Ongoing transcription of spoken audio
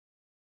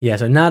Yeah,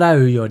 so 習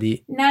うよ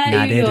り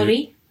慣れ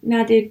る。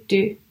慣れ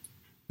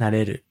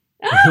る.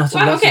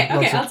 Wow, okay,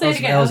 I'll say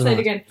it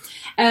again.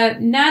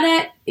 慣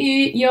れ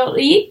るよ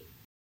り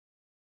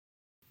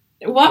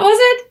What was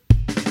it?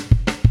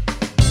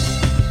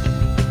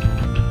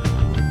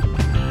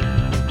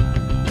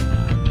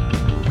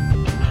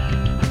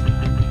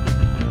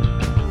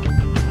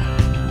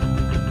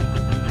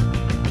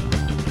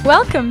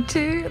 Welcome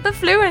to The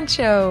Fluent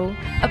Show,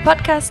 a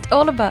podcast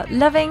all about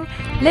loving,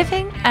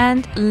 living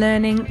and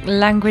learning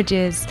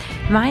languages.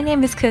 My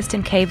name is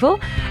Kirsten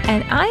Cable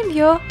and I'm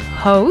your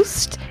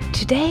host.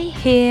 Today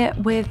here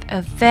with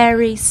a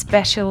very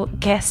special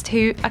guest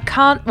who I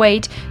can't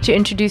wait to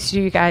introduce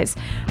to you guys.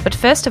 But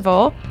first of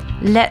all,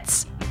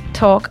 let's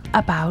talk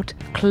about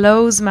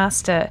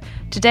Closemaster.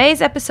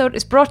 Today's episode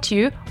is brought to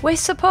you with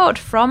support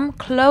from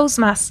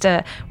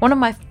Closemaster, one of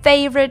my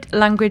favorite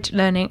language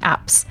learning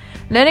apps.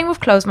 Learning with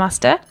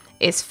Closemaster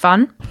is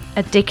fun,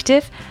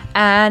 addictive,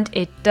 and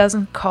it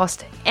doesn't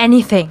cost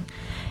anything.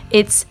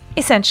 It's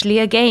essentially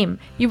a game.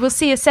 You will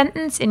see a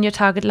sentence in your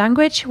target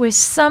language with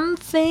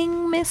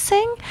something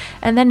missing,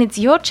 and then it's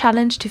your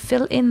challenge to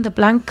fill in the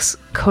blanks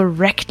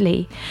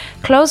correctly.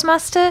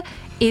 Closemaster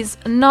is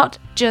not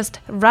just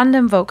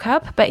random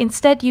vocab, but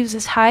instead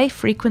uses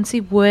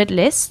high-frequency word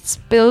lists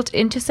built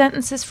into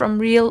sentences from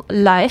real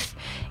life.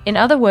 In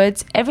other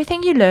words,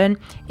 everything you learn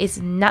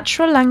is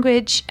natural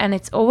language and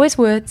it's always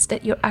words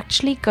that you're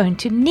actually going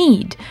to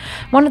need.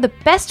 One of the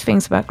best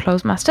things about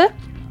Closemaster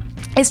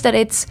is that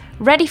it's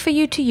ready for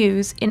you to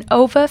use in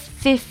over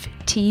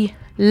 50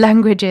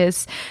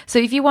 languages. So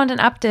if you want an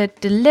app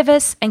that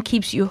delivers and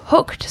keeps you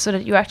hooked so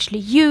that you actually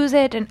use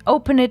it and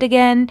open it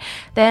again,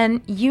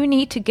 then you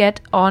need to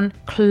get on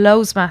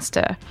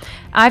Closemaster.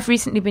 I've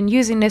recently been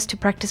using this to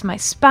practice my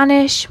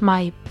Spanish,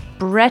 my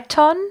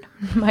Breton,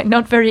 my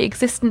not very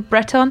existent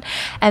Breton,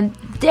 and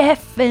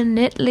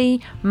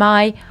definitely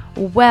my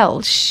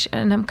Welsh.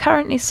 And I'm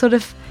currently sort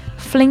of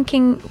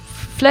flirting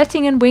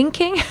and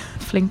winking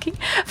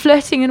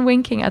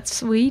at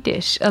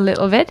Swedish a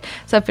little bit.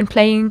 So I've been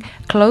playing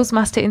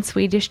Closemaster in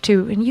Swedish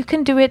too, and you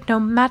can do it no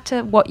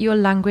matter what your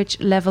language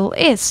level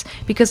is,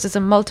 because there's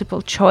a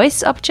multiple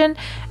choice option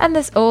and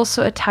there's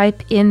also a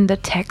type in the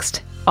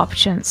text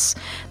options.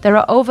 There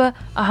are over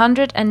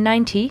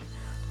 190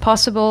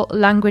 possible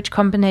language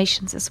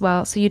combinations as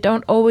well, so you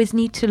don't always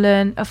need to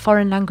learn a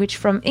foreign language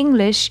from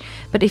English,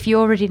 but if you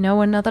already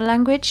know another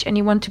language and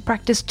you want to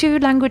practice two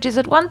languages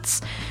at once,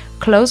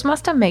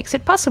 Closemaster makes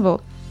it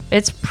possible.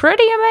 It's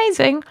pretty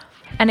amazing,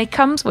 and it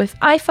comes with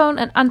iPhone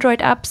and Android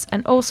apps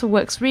and also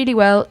works really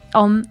well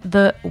on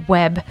the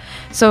web.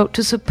 So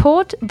to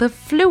support the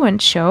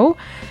Fluent Show,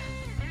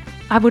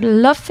 I would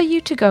love for you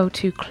to go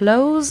to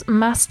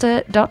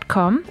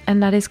closemaster.com,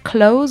 and that is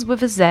close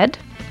with a Z.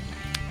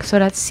 So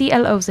that's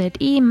CLOZE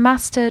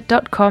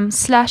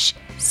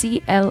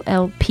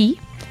master.com/CLLP,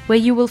 where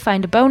you will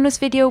find a bonus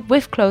video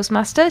with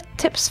Closemaster,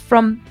 tips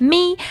from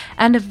me,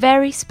 and a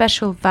very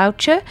special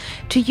voucher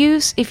to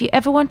use if you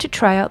ever want to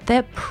try out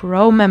their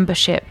pro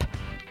membership.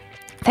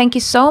 Thank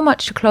you so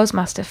much to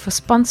Closemaster for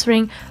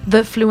sponsoring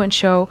the Fluent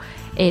Show.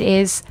 It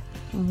is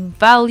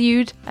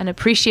valued and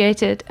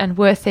appreciated and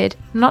worth it,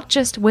 not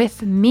just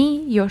with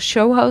me, your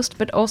show host,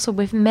 but also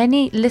with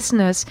many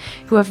listeners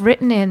who have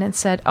written in and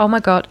said, oh my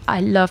god,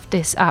 I love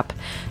this app.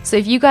 So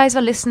if you guys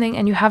are listening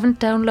and you haven't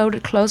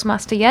downloaded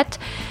Closemaster yet,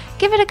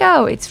 give it a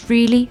go. It's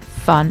really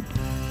fun.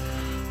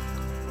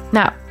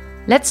 Now,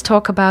 let's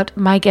talk about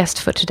my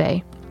guest for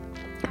today.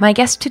 My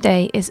guest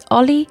today is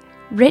Olly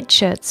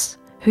Richards,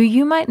 who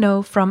you might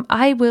know from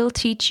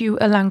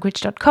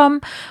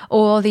iwillteachyoualanguage.com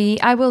or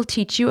the I Will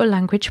Teach You a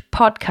Language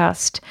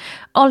podcast.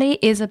 Olly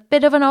is a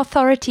bit of an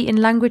authority in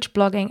language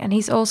blogging, and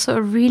he's also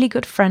a really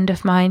good friend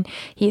of mine.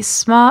 He is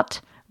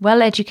smart,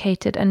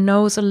 well-educated, and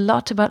knows a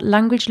lot about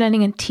language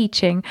learning and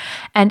teaching.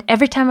 And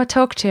every time I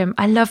talk to him,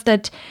 I love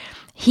that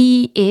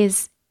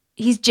he's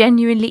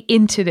genuinely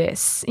into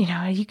this. You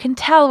know, you can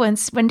tell when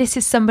this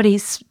is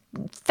somebody's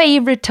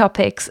favorite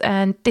topics,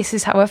 and this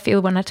is how I feel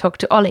when I talk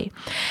to Olly.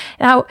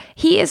 Now,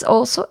 he is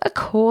also a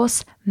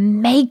course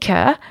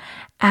maker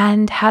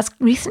and has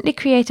recently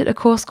created a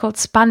course called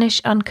Spanish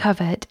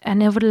Uncovered.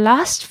 And over the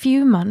last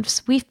few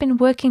months, we've been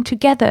working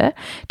together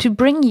to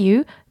bring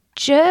you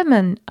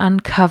German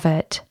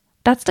Uncovered.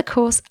 That's the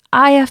course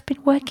I have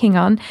been working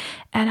on,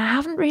 and I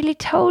haven't really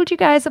told you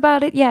guys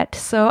about it yet.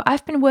 So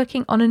I've been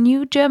working on a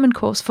new German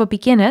course for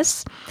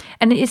beginners,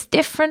 and it is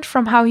different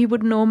from how you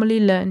would normally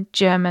learn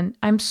German.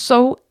 I'm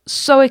so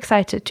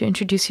excited to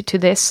introduce you to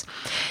this.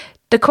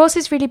 The course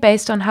is really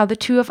based on how the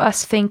two of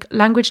us think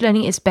language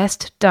learning is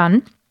best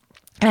done.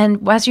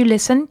 And as you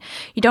listen,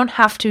 you don't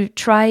have to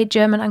try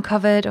German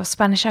Uncovered or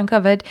Spanish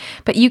Uncovered,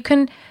 but you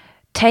can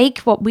take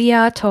what we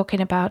are talking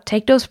about,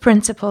 take those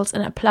principles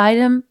and apply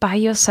them by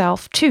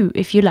yourself too,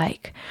 if you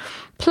like.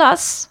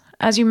 Plus,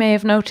 as you may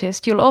have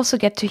noticed, you'll also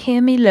get to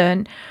hear me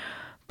learn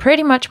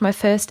pretty much my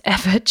first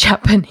ever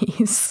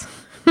Japanese.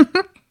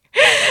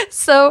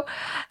 So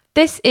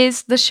this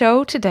is the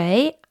show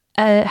today,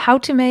 how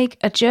to make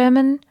a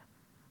German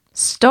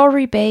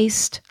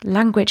story-based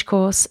language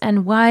course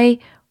and why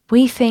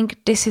we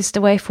think this is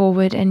the way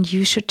forward and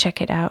you should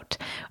check it out.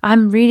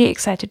 I'm really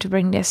excited to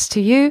bring this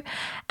to you.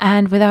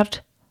 And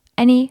without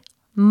any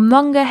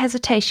longer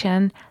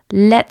hesitation,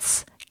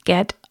 let's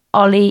get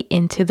Olly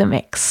into the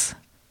mix.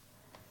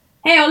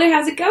 Hey Olly,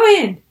 how's it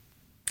going?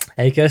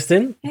 Hey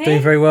Kirsten, Hey.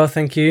 Doing very well,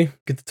 thank you.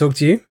 Good to talk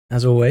to you,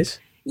 as always.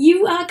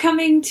 You are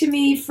coming to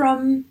me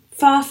from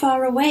far,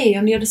 far away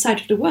on the other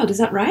side of the world, is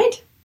that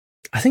right?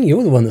 I think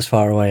you're the one that's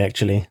far away,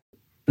 actually,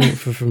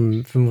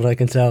 from what I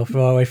can tell,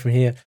 far away from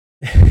here.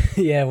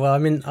 Yeah, well,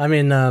 I'm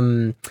in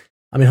Hong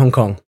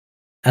Kong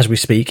as we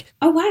speak.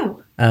 Oh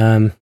wow!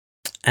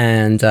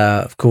 And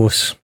of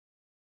course,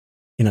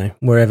 you know,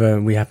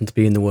 wherever we happen to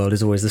be in the world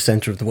is always the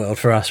center of the world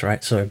for us,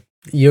 right? So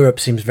Europe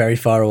seems very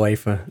far away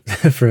from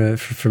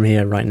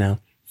here right now.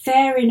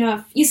 Fair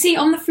enough. You see,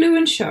 on the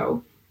Fluent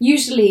Show,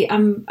 usually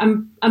I'm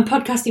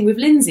podcasting with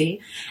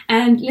Lindsay,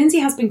 and Lindsay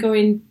has been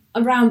going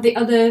around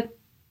another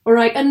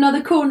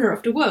corner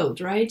of the world,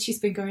 right? She's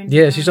been going.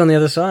 Yeah, she's on the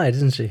other side,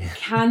 isn't she?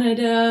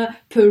 Canada,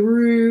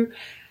 Peru,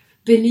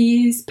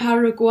 Belize,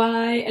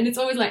 Paraguay, and it's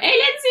always like, hey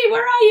Lindsay,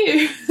 where are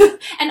you?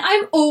 And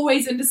I'm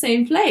always in the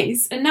same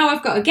place. And now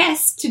I've got a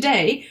guest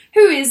today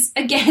who is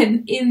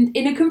again in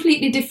a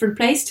completely different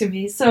place to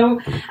me.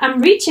 So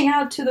I'm reaching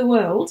out to the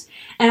world,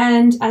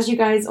 and as you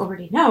guys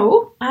already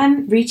know,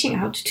 I'm reaching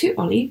out to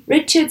Olly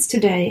Richards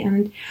today.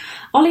 And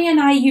Olly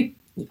and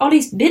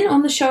Olly's been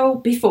on the show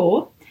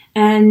before,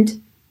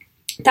 and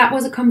that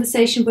was a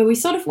conversation where we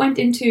sort of went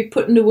into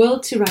putting the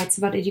world to rights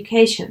about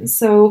education.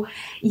 So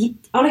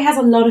Olly has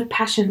a lot of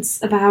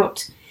passions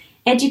about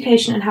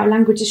education and how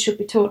languages should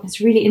be taught. It's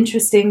really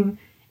interesting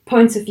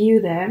points of view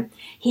there.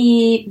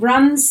 He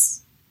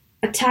runs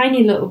a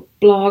tiny little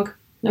blog,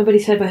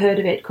 nobody's ever heard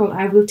of it, called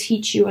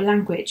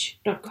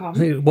IWillTeachYouALanguage.com. I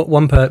think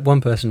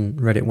one person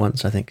read it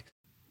once, I think.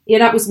 Yeah,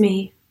 that was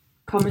me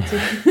commenting.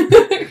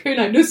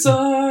 Like, no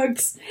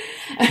sucks.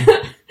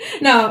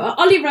 No,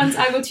 Olly runs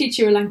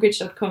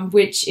IWillTeachYouALanguage.com,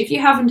 which, if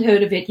you haven't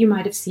heard of it, you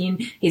might have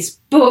seen his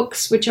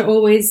books, which are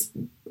always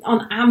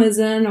on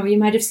Amazon, or you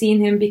might have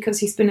seen him because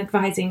he's been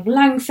advising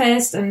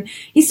Langfest, and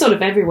he's sort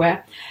of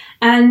everywhere.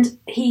 And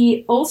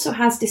he also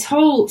has this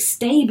whole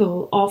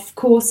stable of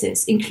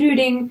courses,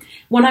 including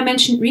one I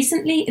mentioned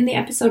recently in the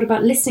episode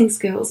about listening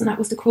skills, and that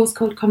was the course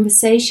called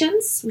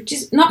Conversations, which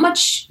is not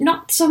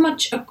so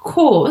much a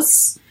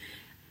course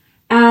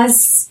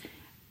as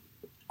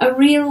a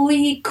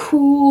really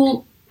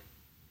cool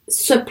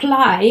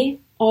supply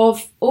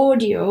of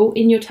audio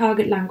in your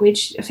target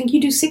language. I think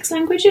you do 6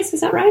 languages,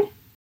 is that right?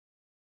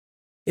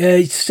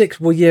 Yeah, 6.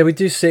 Well, yeah, we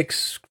do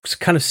 6,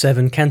 kind of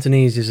 7.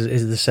 Cantonese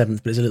is the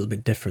 7th, but it's a little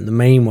bit different. The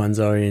main ones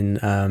are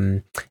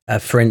in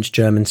French,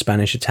 German,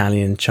 Spanish,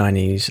 Italian,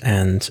 Chinese,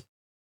 and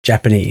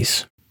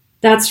Japanese.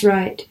 That's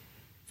right.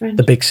 French.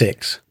 The big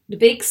 6. The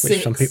big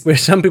 6. Which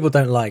some people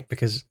don't like,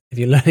 because if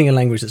you're learning a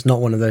language that's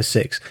not one of those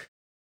 6,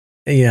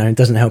 you know, it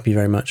doesn't help you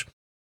very much.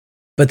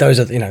 But those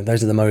are the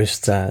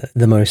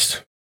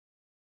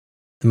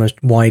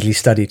most widely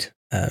studied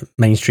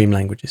mainstream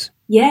languages.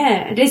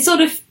 Yeah,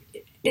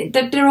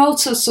 they're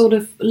also sort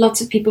of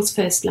lots of people's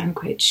first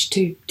language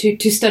to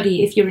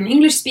study. If you're an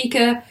English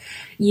speaker,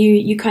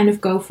 you kind of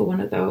go for one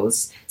of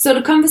those. So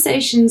the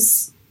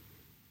conversations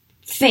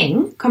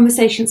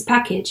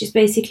package is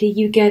basically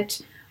you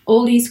get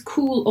all these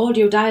cool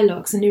audio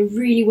dialogues, and they're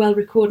really well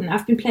recorded.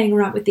 I've been playing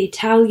around with the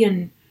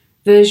Italian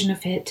version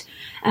of it,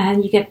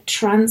 and you get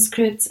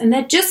transcripts, and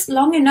they're just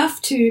long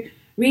enough to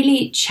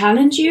really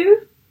challenge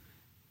you.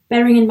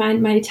 Bearing in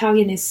mind my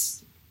Italian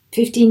is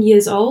 15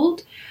 years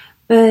old,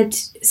 but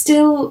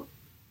still,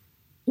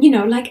 you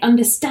know, like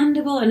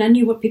understandable, and I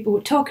knew what people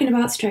were talking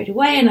about straight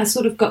away, and I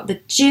sort of got the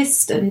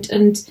gist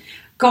and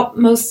got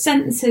most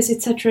sentences,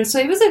 etc. So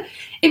it was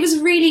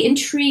a really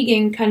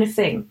intriguing kind of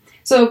thing.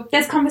 So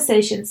there's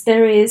Conversations.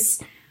 There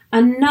is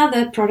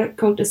another product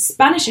called the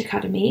Spanish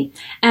Academy,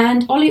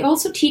 and Olly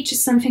also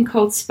teaches something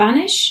called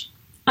Spanish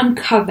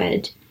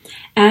Uncovered.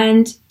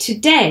 And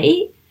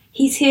today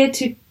he's here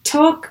to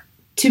talk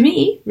to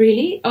me,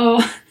 really, or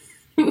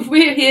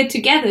we're here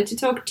together to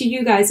talk to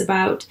you guys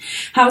about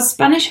how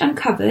Spanish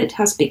Uncovered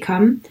has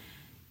become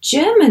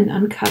German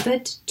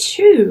Uncovered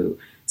too.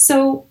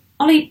 So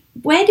Olly,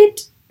 where did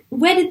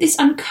this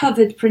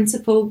uncovered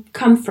principle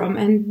come from,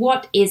 and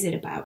what is it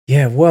about?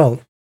 Yeah,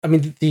 well, I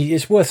mean,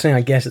 it's worth saying,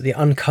 I guess, that the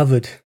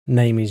Uncovered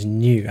name is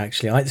new,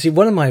 actually. I see,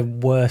 one of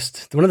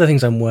the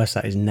things I'm worst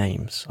at is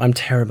names. I'm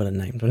terrible at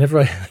names.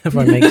 Whenever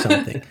I make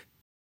something,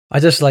 I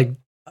just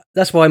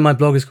that's why my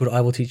blog is called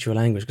I Will Teach You a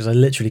Language, because I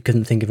literally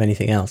couldn't think of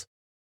anything else.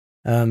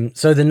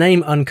 So the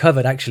name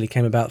Uncovered actually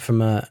came about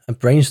from a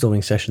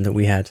brainstorming session that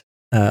we had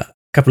a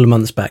couple of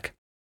months back,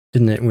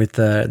 didn't it, with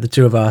the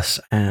two of us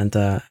and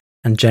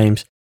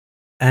James.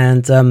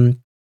 And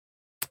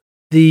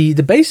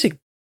the basic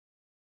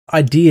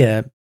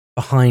idea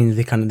behind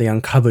the kind of the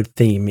uncovered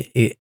theme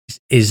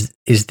is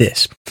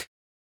this: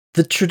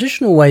 the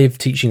traditional way of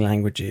teaching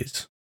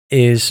languages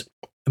is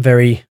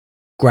very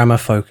grammar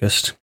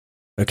focused,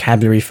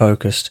 vocabulary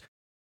focused,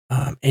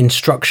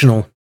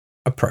 instructional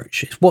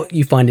approach. It's what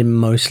you find in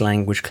most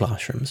language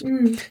classrooms.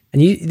 And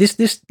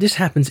this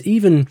happens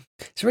even,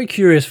 it's a very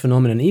curious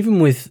phenomenon, even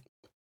with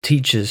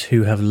teachers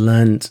who have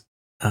learned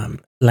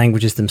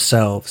languages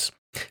themselves.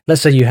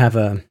 Let's say you have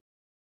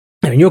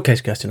in your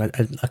case, Kirsten,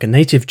 like a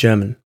native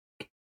German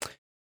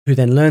who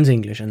then learns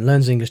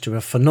English to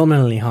a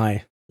phenomenally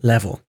high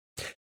level.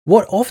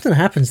 What often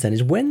happens then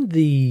is when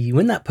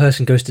that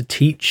person goes to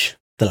teach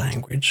the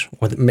language,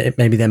 or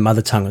maybe their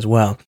mother tongue as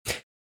well,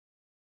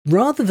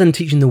 rather than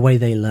teaching the way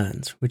they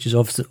learned, which is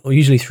obviously or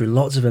usually through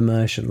lots of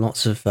immersion,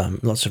 lots of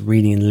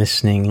reading and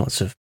listening, lots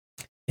of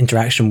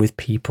interaction with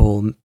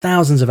people,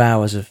 thousands of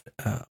hours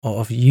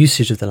of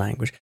usage of the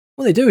language.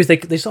 What they do is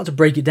they start to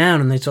break it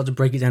down, and they start to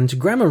break it down into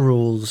grammar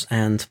rules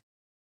and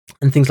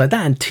things like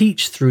that, and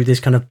teach through this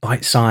kind of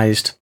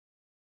bite-sized,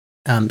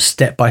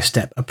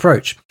 step-by-step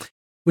approach,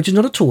 which is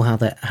not at all how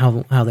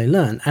they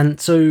learn. And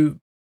so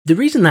the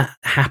reason that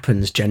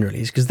happens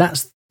generally is because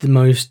that's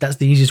the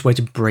easiest way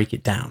to break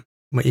it down.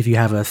 If you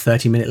have a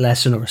 30-minute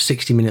lesson or a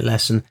 60-minute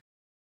lesson,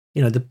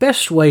 the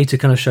best way to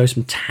kind of show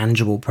some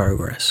tangible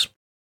progress,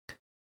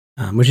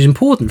 which is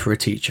important for a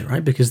teacher,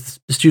 right? Because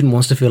the student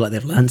wants to feel like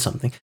they've learned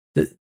something.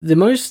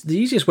 The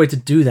easiest way to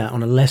do that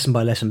on a lesson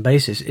by lesson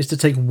basis is to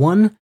take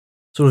one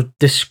sort of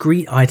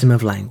discrete item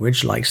of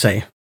language, like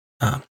say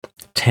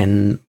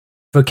 10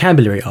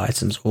 vocabulary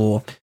items,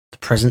 or the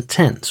present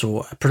tense,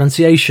 or a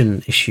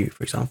pronunciation issue,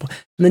 for example,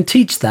 and then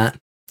teach that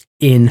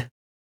in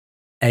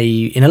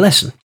a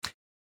lesson.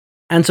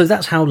 And so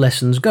that's how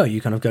lessons go. You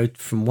kind of go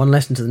from one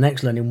lesson to the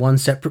next, learning one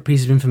separate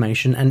piece of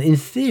information, and in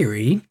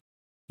theory,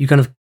 you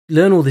kind of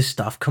learn all this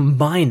stuff,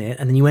 combine it,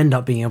 and then you end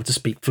up being able to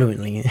speak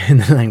fluently in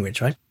the language,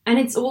 right? And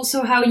it's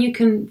also how you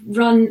can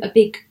run a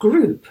big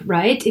group,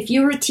 right? If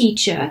you're a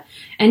teacher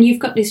and you've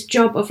got this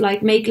job of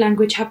like make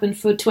language happen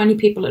for 20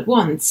 people at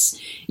once,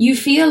 you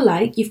feel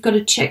like you've got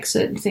to check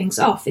certain things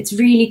off. It's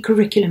really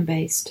curriculum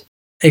based.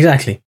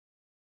 Exactly.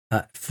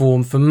 For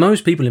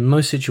most people in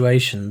most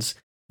situations,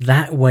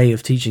 that way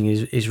of teaching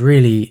is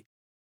really,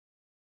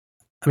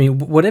 I mean,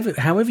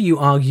 however you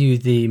argue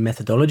the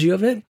methodology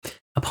of it,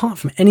 apart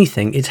from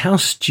anything, it's how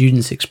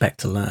students expect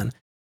to learn.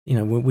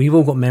 We've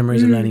all got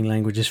memories of learning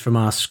languages from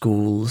our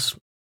schools.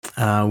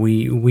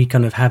 We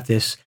kind of have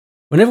this,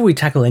 whenever we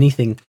tackle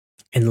anything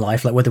in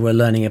life, like whether we're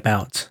learning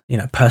about,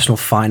 personal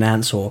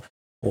finance or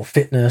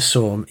fitness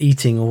or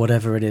eating or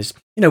whatever it is,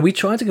 we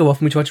try to go off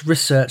and we try to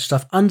research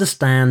stuff,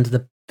 understand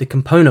the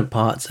component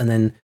parts, and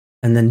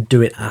then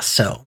do it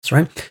ourselves,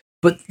 right?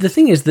 But the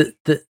thing is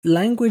that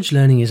language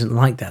learning isn't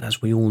like that,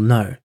 as we all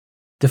know.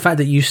 The fact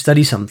that you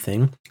study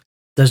something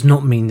does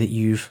not mean that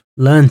you've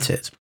learnt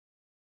it.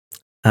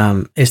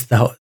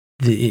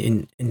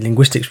 In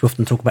linguistics, we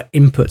often talk about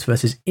input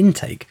versus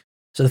intake.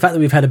 So the fact that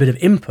we've had a bit of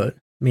input,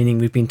 meaning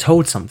we've been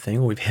told something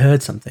or we've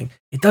heard something,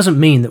 it doesn't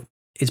mean that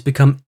it's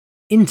become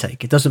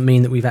intake. It doesn't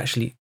mean that we've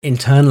actually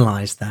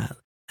internalized that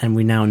and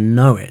we now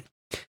know it.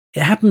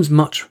 It happens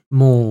much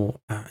more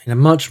in a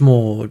much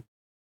more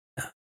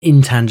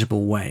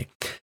intangible way.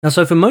 Now,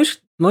 so for most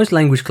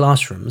language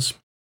classrooms,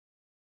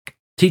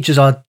 teachers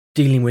are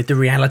dealing with the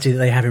reality that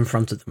they have in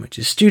front of them, which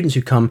is students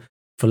who come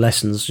for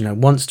lessons,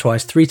 once,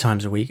 twice, 3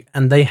 times a week,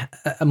 and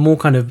a more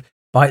kind of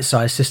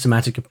bite-sized,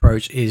 systematic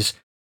approach is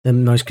the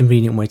most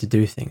convenient way to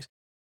do things.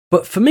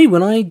 But for me,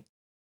 when I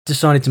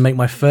decided to make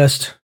my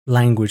first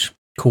language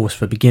course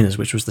for beginners,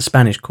 which was the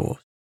Spanish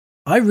course,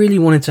 I really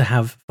wanted to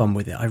have fun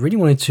with it. I really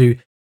wanted to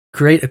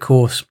create a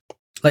course.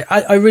 Like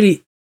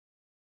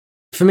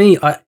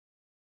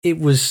it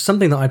was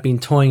something that I'd been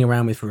toying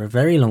around with for a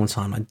very long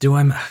time. Do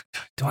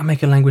I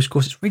make a language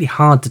course? It's really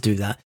hard to do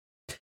that.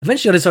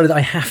 Eventually I decided that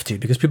I have to,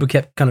 because people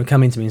kept kind of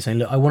coming to me and saying,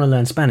 look, I want to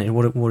learn Spanish.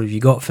 What have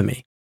you got for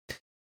me?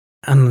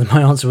 And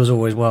my answer was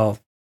always, well,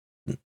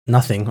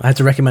 nothing. I had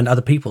to recommend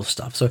other people's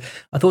stuff. So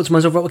I thought to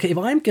myself, well, okay, if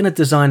I'm going to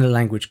design a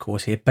language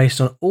course here based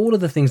on all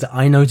of the things that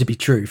I know to be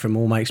true from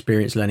all my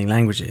experience learning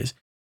languages,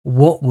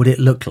 what would it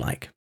look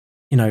like?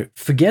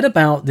 Forget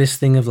about this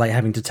thing of like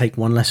having to take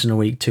 1 lesson a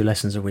week, 2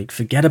 lessons a week.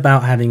 Forget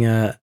about having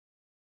a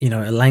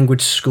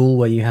language school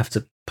where you have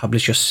to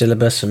publish your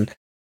syllabus and,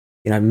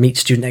 meet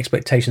student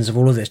expectations of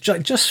all of this.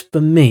 Just for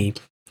me,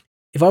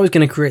 if I was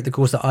going to create the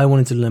course that I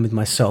wanted to learn with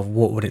myself,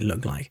 what would it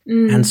look like?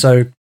 And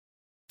so,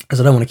 because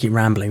I don't want to keep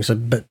rambling,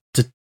 but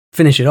to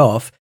finish it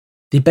off,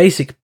 the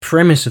basic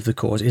premise of the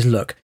course is,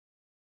 look,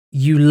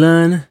 you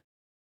learn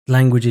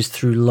languages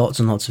through lots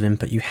and lots of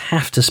input. You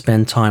have to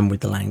spend time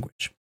with the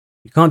language.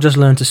 You can't just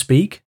learn to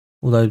speak,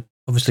 although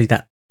obviously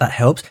that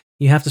helps.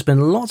 You have to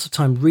spend lots of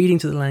time reading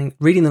the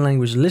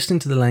language, listening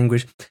to the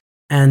language.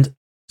 And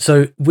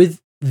so with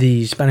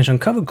the Spanish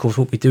Uncovered course,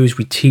 what we do is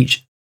we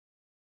teach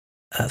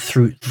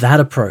through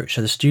that approach.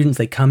 So the students,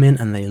 they come in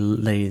and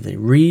they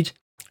read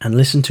and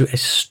listen to a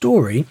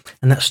story,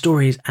 and that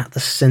story is at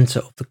the center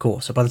of the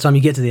course. So by the time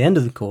you get to the end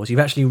of the course, you've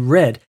actually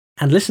read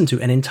and listened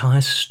to an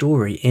entire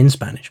story in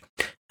Spanish.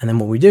 And then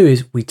what we do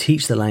is we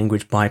teach the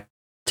language by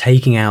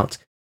taking out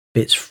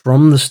bits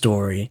from the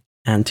story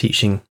and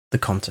teaching the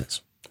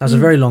contents. That's a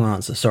very long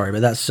answer, sorry,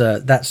 but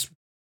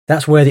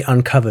that's where the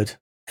Uncovered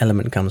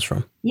element comes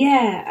from?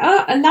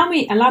 Yeah. Allow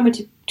me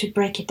to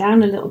break it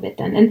down a little bit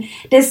then. And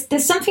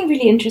there's something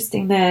really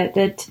interesting there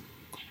that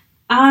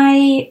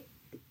I,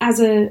 as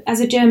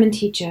a German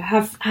teacher,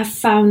 have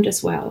found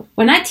as well.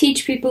 When I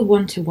teach people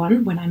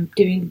one-to-one, when I'm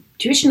doing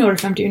tuition or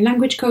if I'm doing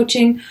language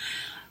coaching,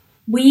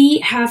 we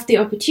have the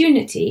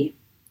opportunity,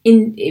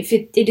 if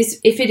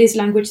it is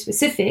language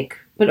specific,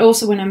 but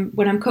also when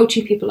I'm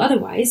coaching people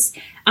otherwise,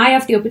 I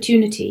have the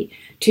opportunity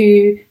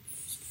to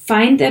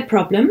find their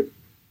problem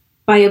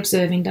by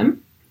observing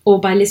them or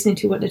by listening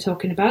to what they're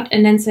talking about,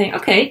 and then saying,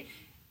 okay,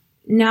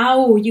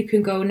 now you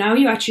can go. Now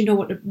you actually know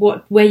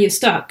where you're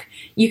stuck.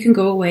 You can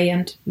go away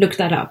and look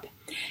that up.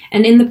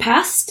 And in the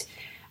past,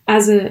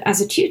 as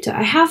a tutor,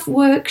 I have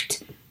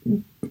worked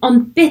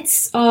on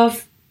bits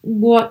of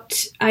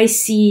what I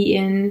see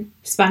in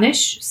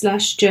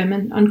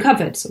Spanish/German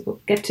uncovered. So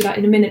we'll get to that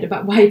in a minute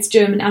about why it's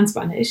German and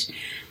Spanish.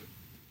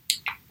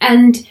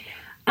 And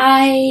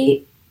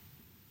I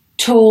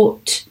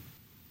taught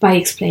by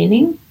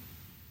explaining,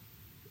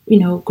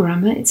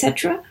 grammar,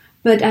 etc.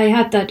 But I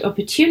had that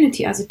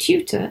opportunity as a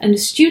tutor, and the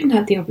student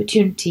had the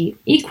opportunity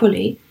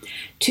equally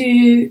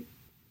to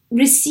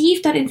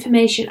receive that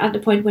information at the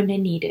point when they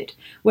need it.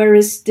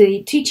 Whereas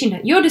the teaching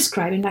that you're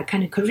describing, that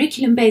kind of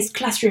curriculum-based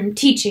classroom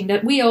teaching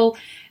that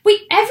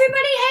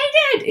everybody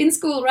hated in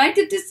school, right?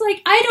 It's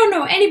like, I don't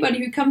know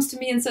anybody who comes to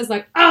me and says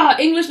like,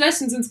 English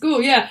lessons in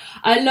school, yeah,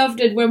 I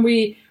loved it when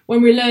we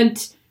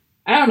learned,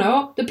 I don't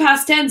know, the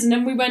past tense, and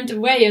then we went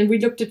away and we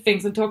looked at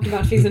things and talked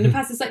about things in the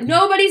past. It's like,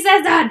 nobody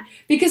says that,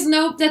 because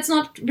no, that's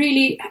not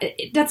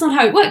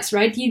how it works,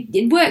 right?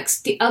 It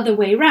works the other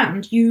way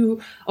around.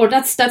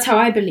 That's how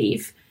I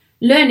believe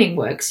learning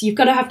works. You've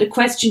got to have to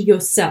question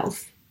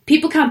yourself.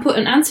 People can't put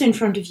an answer in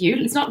front of you.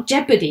 It's not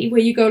Jeopardy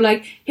where you go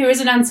like, here is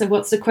an answer,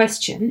 what's the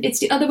question? It's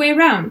the other way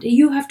around.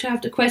 You have to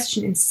have the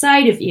question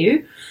inside of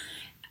you,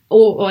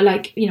 or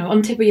like,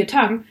 on the tip of your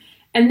tongue.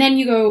 And then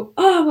you go,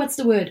 oh, what's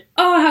the word?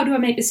 Oh, how do I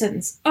make the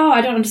sentence? Oh,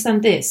 I don't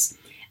understand this.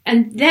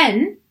 And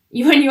then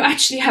when you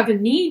actually have a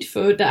need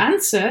for the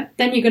answer,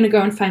 then you're going to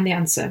go and find the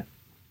answer.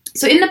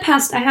 So in the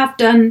past, I have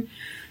done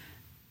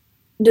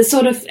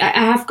I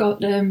have got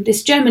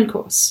this German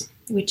course,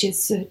 which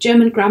is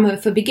German grammar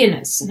for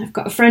beginners. And I've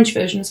got a French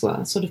version as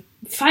well. Sort of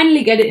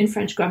finally get it in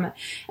French grammar.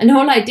 And the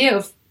whole idea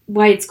of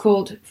why it's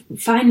called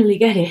finally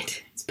get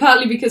it, it's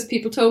partly because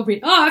people told me,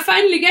 oh, I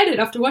finally get it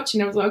after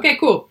watching. I was like, okay,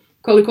 cool.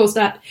 Call the course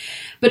that.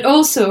 But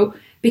also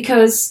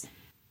because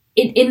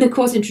in the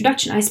course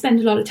introduction, I spend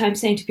a lot of time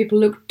saying to people,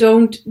 look,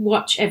 don't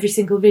watch every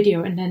single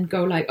video and then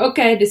go like,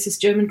 okay, this is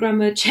German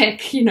grammar,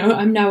 check,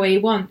 I'm now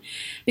A1.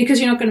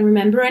 Because you're not going to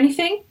remember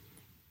anything.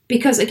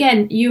 Because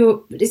again,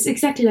 it's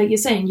exactly like you're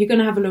saying, you're going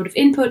to have a load of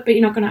input, but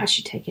you're not going to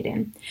actually take it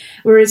in.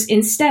 Whereas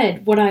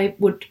instead, what I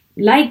would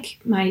like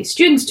my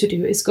students to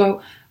do is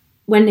go,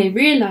 when they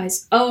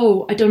realize,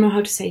 oh, I don't know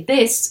how to say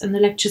this, and the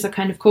lectures are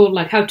kind of called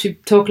like how to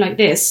talk like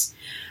this,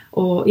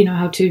 or,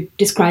 how to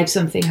describe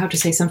something, how to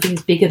say something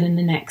is bigger than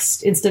the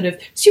next, instead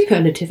of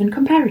superlative and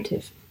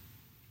comparative.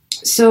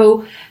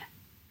 So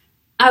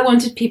I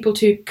wanted people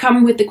to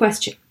come with the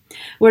question.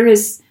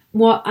 Whereas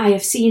what I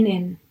have seen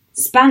in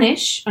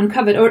Spanish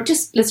Uncovered, or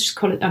let's just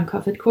call it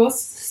Uncovered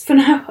course for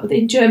now,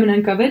 in German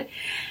Uncovered,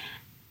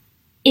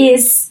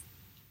 is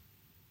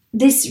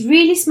this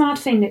really smart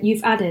thing that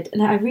you've added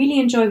and that I really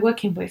enjoy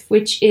working with,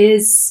 which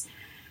is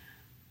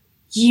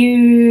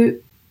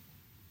you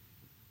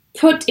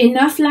put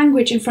enough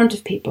language in front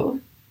of people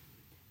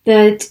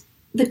that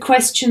the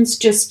questions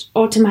just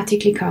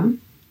automatically come.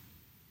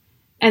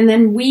 And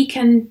then we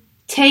can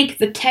take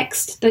the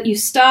text that you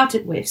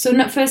started with. So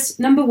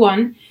number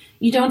one,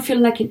 you don't feel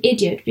like an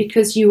idiot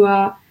because you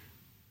are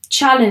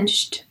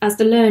challenged as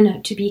the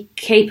learner to be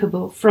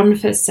capable from the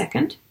first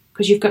second,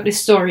 because you've got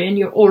this story and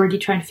you're already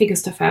trying to figure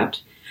stuff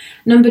out.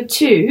 Number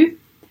two,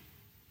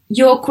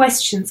 your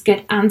questions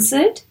get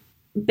answered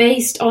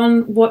based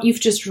on what you've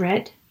just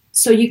read.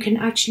 So you can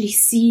actually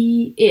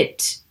see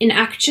it in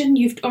action.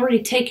 You've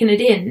already taken it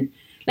in.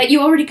 Like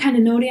you already kind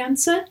of know the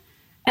answer.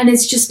 And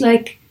it's just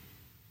like,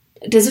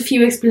 there's a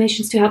few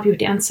explanations to help you with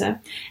the answer.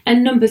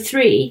 And number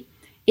three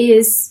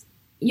is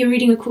you're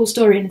reading a cool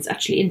story and it's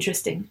actually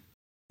interesting.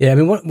 Yeah, I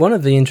mean, one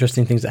of the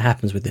interesting things that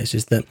happens with this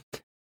is that,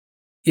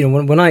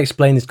 when I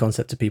explain this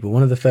concept to people,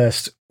 one of the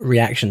first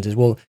reactions is,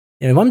 well,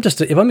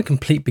 if I'm a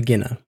complete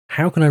beginner,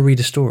 how can I read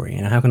a story?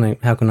 How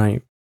can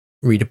I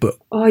read a book?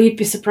 Oh, you'd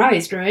be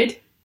surprised,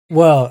 right?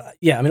 Well,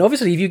 yeah, I mean,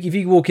 obviously, if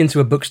you walk into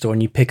a bookstore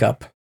and you pick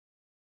up,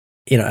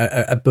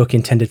 a book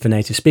intended for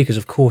native speakers,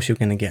 of course you're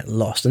going to get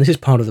lost. And this is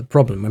part of the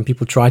problem. When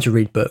people try to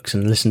read books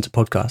and listen to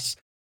podcasts,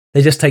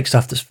 they just take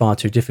stuff that's far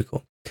too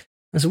difficult.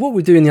 And so what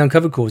we do in the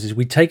Uncovered course is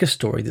we take a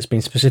story that's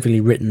been specifically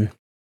written.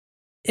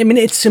 I mean,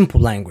 it's simple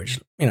language.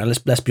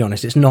 Let's be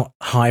honest, it's not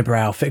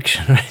highbrow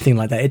fiction or anything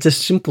like that. It's a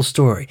simple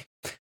story.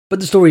 But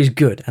the story is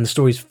good and the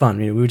story is fun.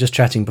 We were just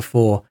chatting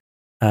before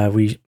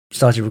we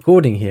started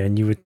recording here, and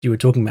you were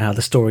talking about how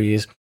the story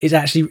is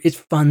it's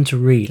fun to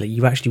read. Like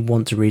you actually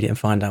want to read it and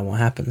find out what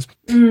happens.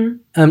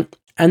 Mm.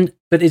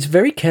 But it's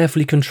very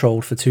carefully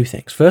controlled for two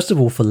things. First of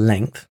all, for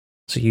length.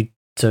 So you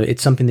So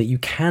it's something that you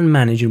can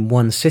manage in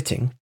one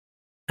sitting.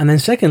 And then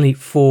secondly,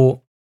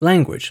 for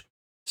language.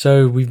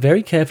 So we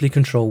very carefully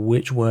control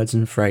which words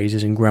and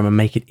phrases and grammar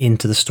make it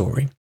into the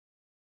story.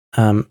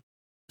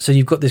 So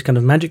you've got this kind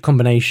of magic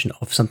combination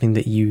of something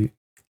that you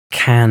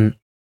can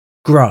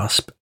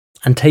grasp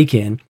and take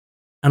in,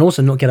 and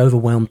also not get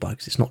overwhelmed by,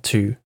 because it's not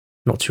too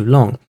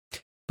long.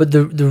 But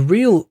the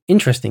real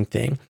interesting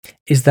thing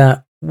is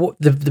that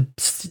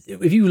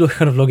if you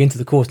log into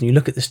the course and you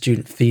look at the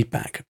student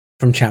feedback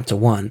from chapter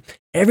 1,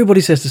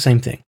 everybody says the same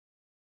thing,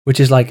 which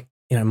is like,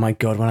 my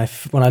God,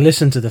 when I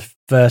listened to the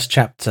first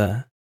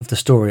chapter of the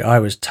story, I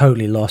was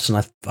totally lost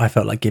and I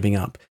felt like giving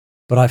up.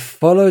 But I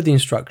followed the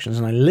instructions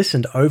and I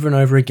listened over and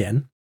over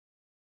again,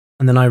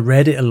 and then I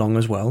read it along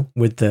as well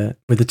with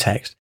the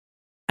text.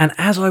 And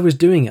as I was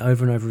doing it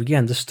over and over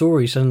again, the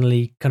story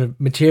suddenly kind of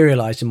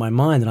materialized in my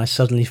mind, and I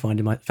suddenly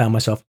found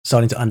myself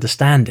starting to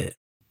understand it.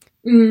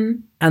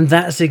 Mm. And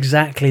that's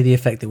exactly the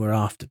effect that we're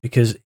after,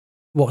 because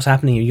what's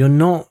happening here, you're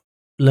not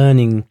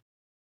learning,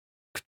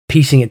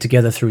 piecing it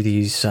together through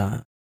these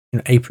a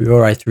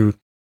priori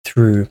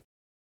through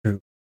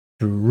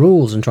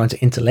rules and trying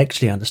to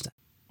intellectually understand.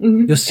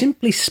 Mm-hmm. You're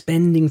simply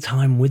spending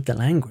time with the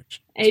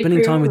language,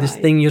 spending time with this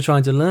thing you're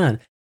trying to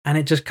learn, and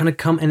it just kind of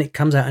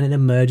comes out and it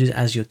emerges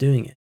as you're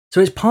doing it. So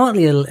it's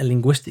partly a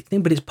linguistic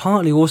thing, but it's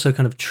partly also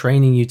kind of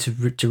training you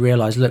to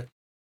realize, look,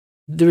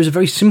 there is a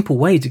very simple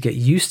way to get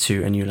used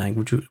to a new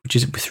language, which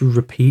is through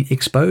repeat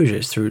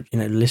exposures, through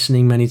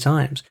listening many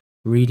times,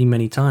 reading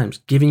many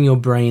times, giving your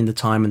brain the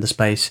time and the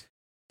space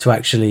to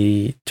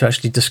actually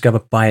discover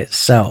by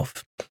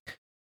itself.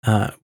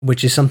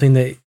 Which is something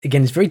that,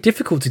 again, is very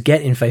difficult to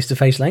get in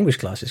face-to-face language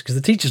classes, because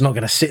the teacher's not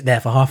going to sit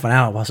there for half an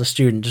hour whilst a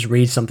student just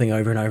reads something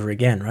over and over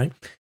again, right?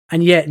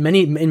 And yet,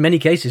 in many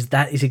cases,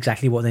 that is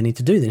exactly what they need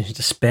to do. They need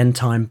to spend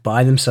time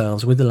by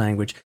themselves with the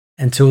language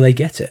until they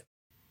get it.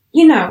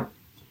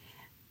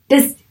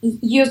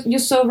 You're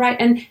so right,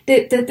 and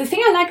the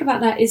thing I like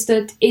about that is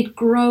that it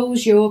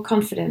grows your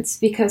confidence,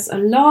 because a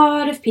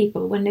lot of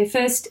people, when they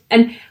first,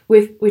 and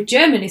with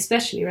German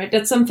especially, right,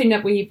 that's something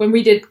that when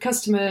we did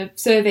customer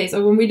surveys,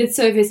 or when we did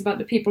surveys about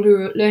the people who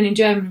were learning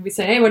German, we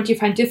say, hey, what do you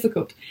find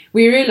difficult?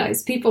 We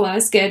realized people are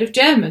scared of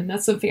German.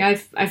 That's something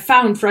I've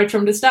found right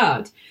from the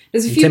start.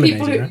 There's a few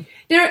people who, right?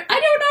 I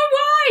don't know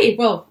why.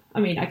 Well,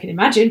 I mean, I can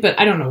imagine, but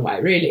I don't know why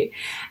really.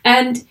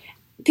 And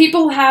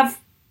people have,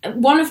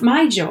 one of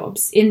my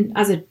jobs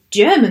as a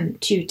German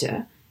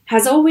tutor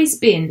has always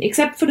been,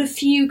 except for the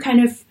few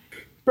kind of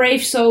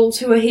brave souls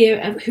who are here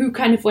and who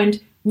kind of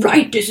went,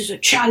 right, this is a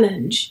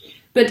challenge.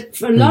 But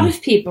for a lot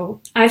of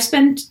people, I've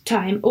spent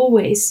time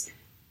always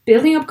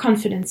building up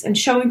confidence and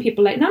showing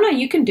people like, no,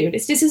 you can do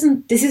this. This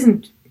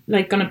isn't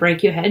like going to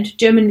break your head.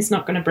 German is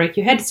not going to break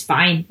your head. It's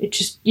fine. It's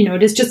just,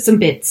 there's just some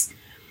bits.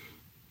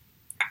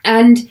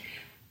 And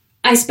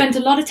I spent a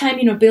lot of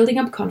time, building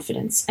up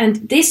confidence.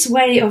 And this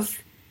way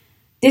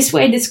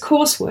this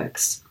course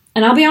works.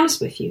 And I'll be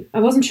honest with you, I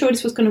wasn't sure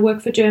this was going to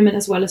work for German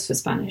as well as for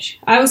Spanish.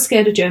 I was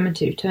scared of German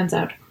too, turns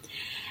out.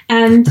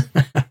 And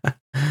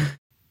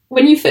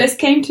when you first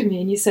came to me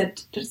and you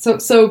said,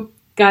 so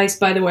guys,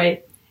 by the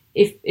way,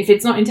 if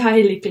it's not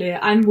entirely clear,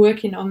 I'm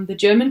working on the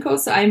German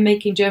course. So I'm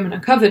making German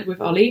Uncovered with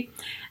Olly.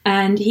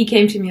 And he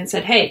came to me and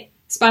said, hey,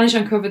 Spanish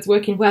Uncovered's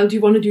working well. Do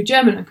you want to do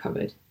German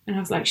Uncovered? And I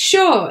was like,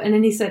 sure. And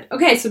then he said,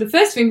 okay, so the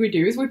first thing we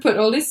do is we put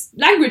all this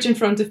language in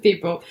front of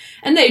people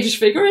and they just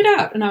figure it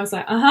out. And I was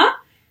like,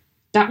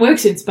 that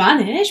works in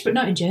Spanish, but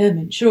not in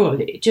German,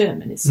 surely.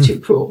 German is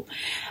too cool.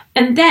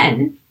 And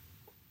then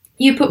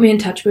you put me in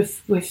touch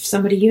with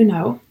somebody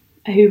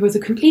who was a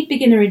complete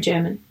beginner in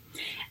German.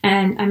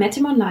 And I met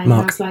him online, Mark.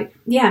 And I was like,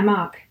 yeah,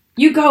 Mark.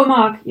 You go,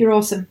 Mark. You're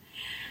awesome.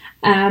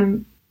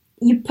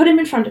 You put him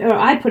in front, or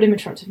I put him in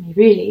front of me,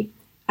 really.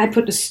 I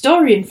put the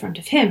story in front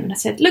of him, and I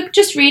said, look,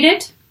 just read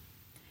it.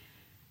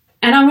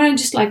 And I'm going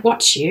to just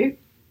watch you,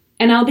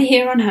 and I'll be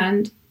here on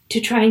hand to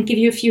try and give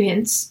you a few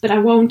hints, but I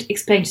won't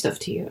explain stuff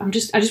to you. I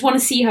just want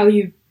to see how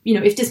you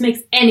if this makes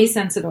any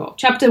sense at all.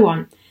 Chapter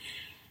 1.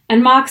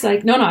 And Mark's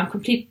like, no, I'm a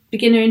complete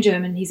beginner in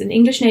German. He's an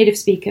English native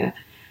speaker.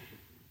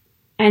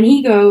 And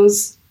he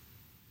goes,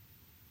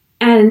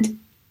 and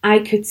I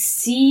could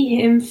see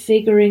him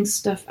figuring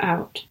stuff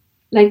out,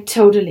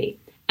 totally.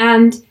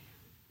 And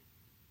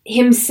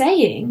him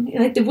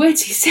saying, the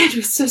words he said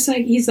was just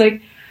he's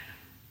like,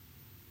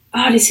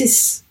 oh, this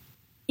is,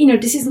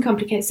 this isn't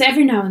complicated. So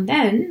every now and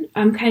then,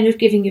 I'm kind of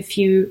giving a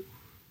few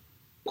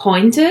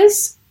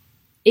pointers,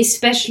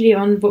 especially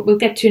on what we'll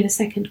get to in a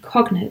second,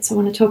 cognates. I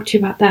want to talk to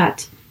you about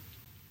that,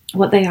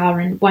 what they are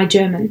and why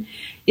German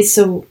is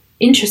so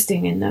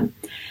interesting in them.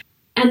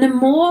 And the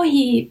more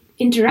he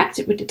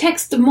interacted with the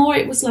text, the more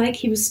it was like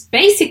he was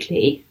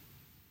basically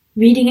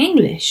reading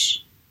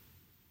English.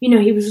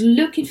 He was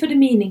looking for the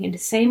meaning in the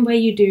same way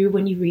you do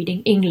when you're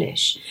reading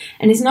English.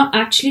 And it's not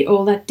actually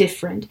all that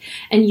different.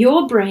 And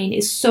your brain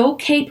is so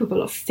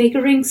capable of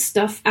figuring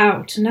stuff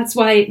out. And that's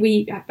why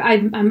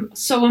I'm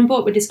so on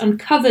board with this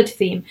uncovered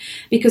theme,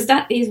 because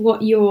that is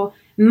what your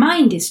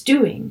mind is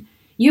doing.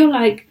 You're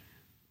like,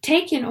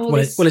 taken all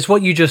Well, this. it's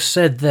what you just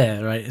said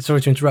there, right?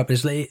 Sorry to interrupt.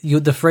 It's like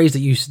the phrase that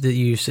you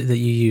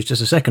used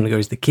just a second ago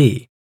is the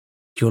key.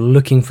 You're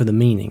looking for the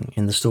meaning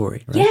in the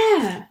story, right?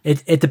 Yeah.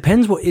 It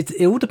depends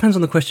it all depends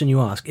on the question you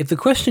ask. If the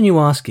question you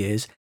ask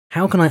is,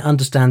 how can I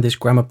understand this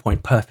grammar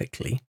point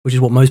perfectly, which is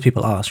what most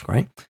people ask,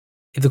 right?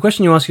 If the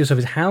question you ask yourself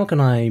is, how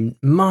can I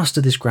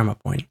master this grammar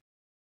point,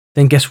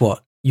 then guess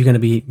what? You're going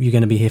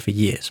to be here for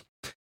years.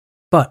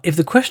 But if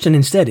the question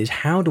instead is,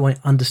 how do I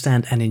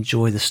understand and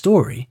enjoy the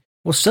story?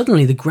 Well,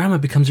 suddenly the grammar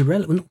becomes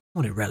irrelevant,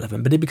 not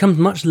irrelevant, but it becomes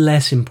much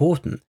less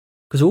important,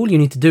 because all you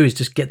need to do is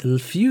just get the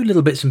few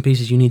little bits and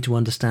pieces you need to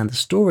understand the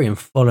story and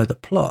follow the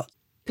plot.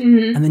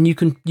 Mm-hmm. And then you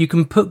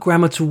can put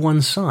grammar to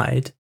one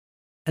side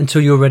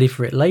until you're ready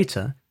for it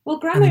later. Well,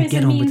 grammar is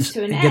a means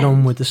to an end. Get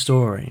on with the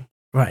story.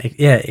 Right,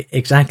 yeah,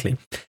 exactly.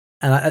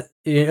 And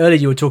earlier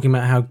you were talking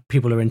about how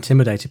people are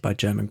intimidated by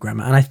German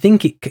grammar, and I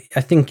think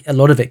a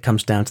lot of it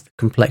comes down to the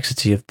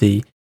complexity of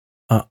the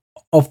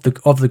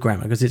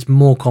grammar, because it's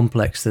more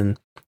complex than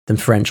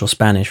French or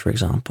Spanish, for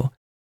example,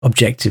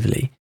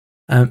 objectively.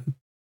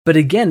 But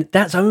again,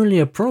 that's only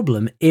a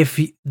problem if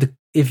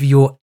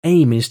your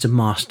aim is to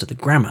master the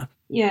grammar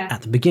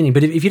at the beginning.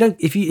 But if you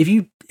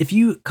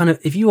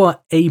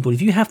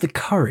have the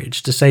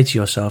courage to say to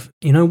yourself,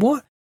 you know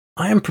what,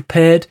 I am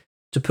prepared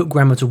to put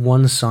grammar to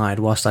one side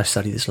whilst I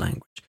study this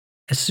language.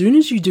 As soon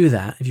as you do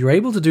that, if you're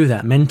able to do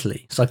that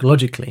mentally,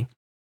 psychologically,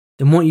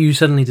 then what you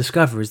suddenly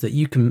discover is that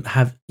you can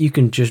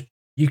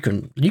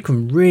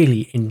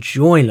really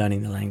enjoy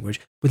learning the language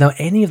without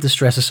any of the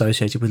stress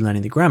associated with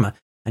learning the grammar,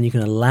 and you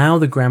can allow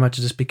the grammar to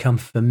just become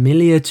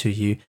familiar to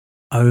you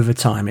over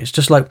time. It's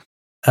just like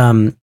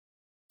what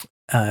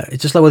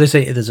they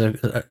say. There's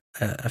a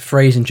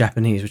phrase in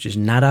Japanese which is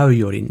narau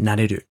yori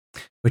nareru,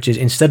 which is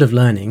instead of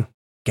learning,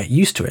 get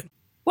used to it.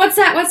 What's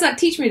that?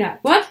 Teach me that.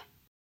 What?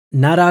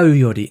 Narau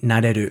yori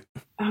nareru.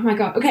 Oh my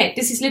god. Okay,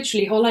 this is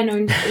literally all I know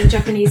in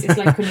Japanese is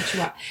like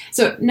konnichiwa.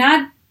 So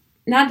narau.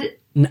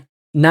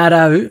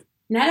 Narau.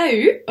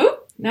 Oh,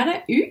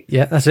 narau.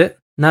 Yeah, that's it.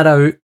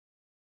 Narau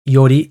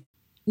yori.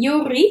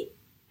 Yori.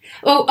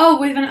 Oh,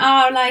 with an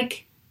R,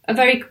 like a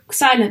very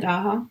silent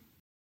R, huh?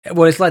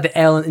 Well, it's like the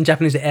L in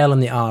Japanese. The L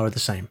and the R are the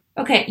same.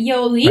 Okay,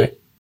 yori. Right.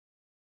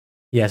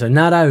 Yeah, so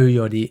narau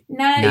yori.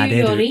 Narau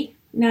yori.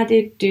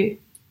 Nareru.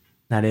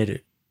 Nareru.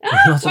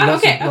 Wow,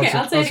 okay,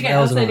 I'll say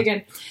it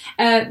again.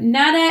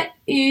 Narau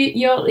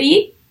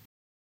yori.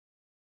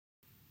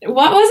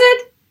 What was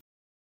it?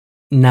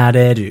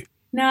 Nareru.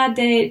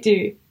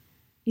 Nareru.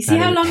 You see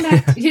how long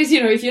that,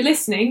 if you're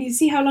listening, you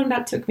see how long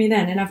that took me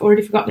then, and I've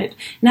already forgotten it.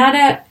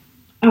 Nada,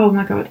 oh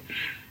my god.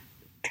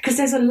 Because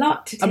there's a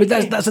lot to take. I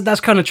mean, that's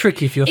kind of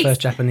tricky for your first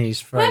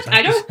Japanese phrase.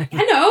 I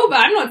know, but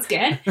I'm not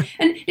scared.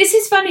 And this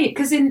is funny,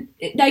 because it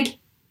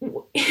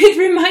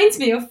reminds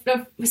me of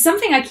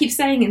something I keep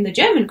saying in the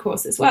German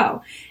course as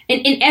well.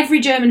 In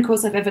every German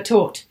course I've ever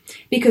taught.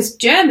 Because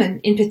German,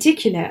 in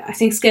particular, I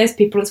think scares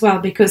people as well,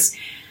 because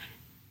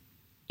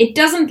it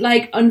doesn't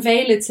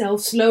unveil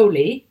itself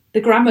slowly. The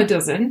grammar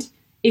doesn't.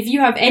 If you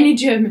have any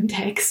German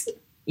text,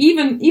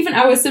 even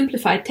our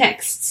simplified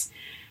texts,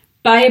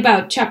 by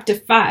about chapter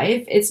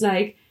 5, it's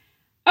like,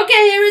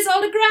 okay, here is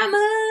all the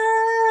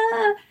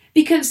grammar,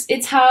 because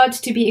it's hard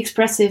to be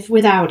expressive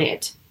without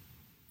it.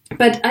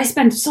 But I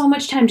spend so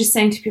much time just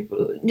saying to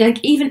people,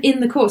 even in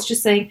the course,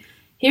 just saying,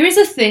 here is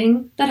a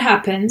thing that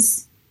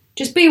happens,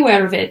 just be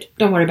aware of it,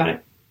 don't worry about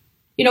it.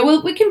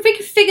 We can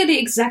figure the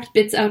exact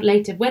bits out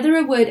later. Whether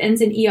a word ends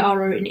in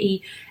ER or in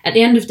E, at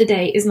the end of the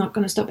day, is not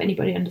going to stop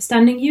anybody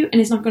understanding you, and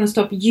it's not going to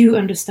stop you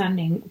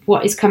understanding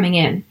what is coming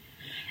in.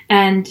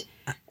 And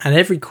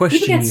every question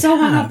people get so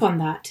hung up on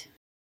that.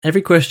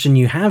 Every question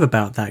you have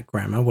about that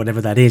grammar,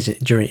 whatever that is,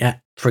 during,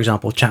 for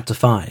example, chapter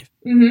 5,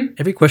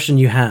 every question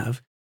you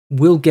have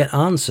will get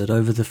answered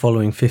over the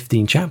following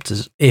 15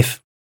 chapters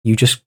if you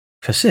just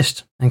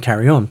persist and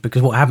carry on.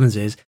 Because what happens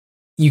is,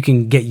 you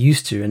can get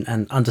used to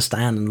and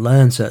understand and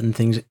learn certain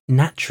things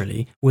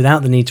naturally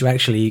without the need to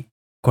actually,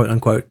 quote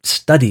unquote,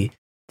 study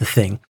the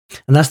thing.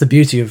 And that's the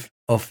beauty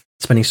of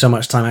spending so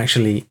much time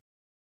actually,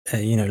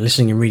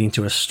 listening and reading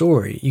to a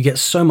story. You get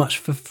so much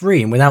for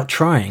free and without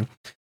trying,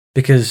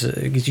 because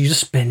you're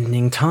just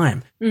spending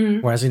time.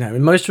 Mm-hmm. Whereas,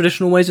 in most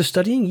traditional ways of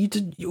studying,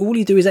 all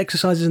you do is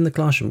exercises in the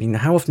classroom.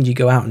 How often do you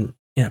go out and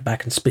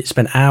back and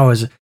spend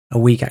hours a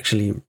week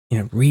actually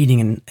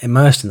reading and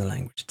immersed in the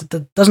language?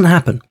 That doesn't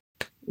happen.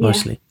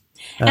 Mostly.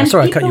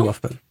 Sorry, I cut you off.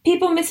 But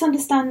people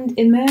misunderstand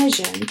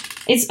immersion.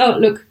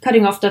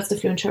 Cutting off, that's the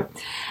fluent show.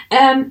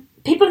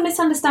 People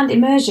misunderstand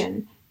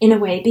immersion in a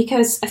way,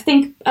 because I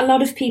think a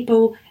lot of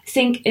people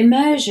think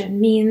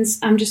immersion means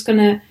I'm just going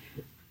to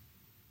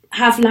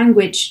have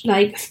language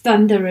like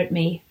thunder at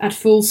me at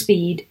full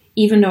speed,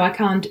 even though I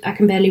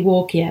can barely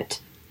walk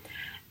yet.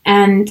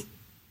 And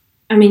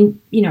I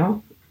mean,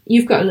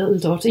 you've got a little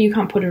daughter, you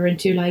can't put her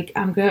into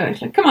I'm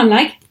good. Come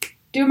on,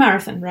 do a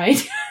marathon,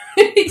 right?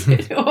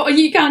 Or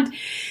you can't.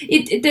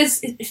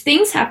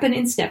 Things happen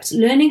in steps.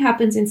 Learning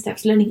happens in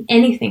steps. Learning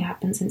anything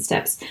happens in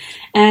steps.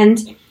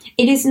 And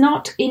it is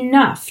not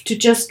enough to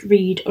just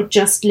read or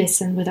just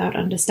listen without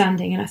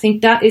understanding. And I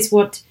think that is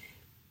what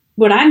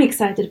I'm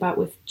excited about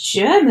with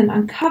German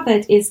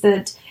Uncovered, is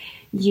that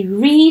you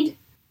read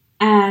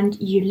and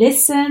you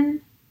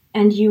listen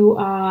and you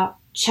are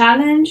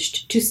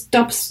challenged to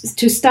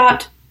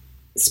start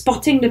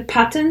spotting the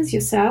patterns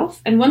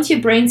yourself. And once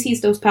your brain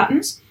sees those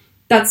patterns,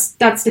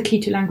 that's the key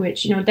to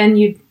language.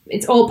 Then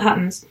it's all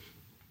patterns.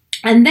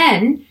 And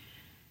then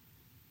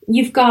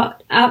you've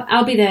got,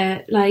 I'll be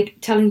there like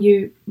telling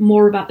you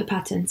more about the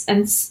patterns.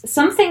 And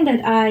something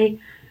that I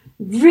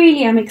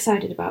really am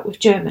excited about with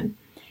German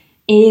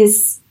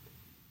is,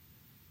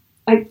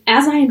 like,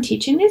 as I am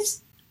teaching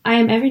this, I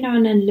am every now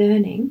and then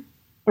learning,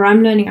 or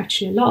I'm learning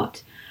actually a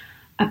lot,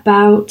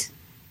 about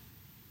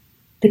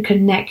the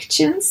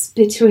connections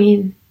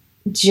between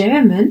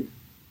German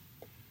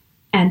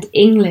and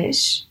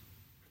English.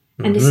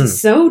 And this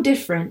is so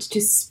different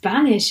to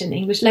Spanish and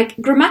English. Like,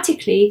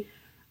 grammatically,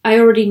 I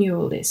already knew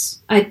all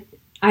this.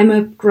 I'm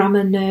a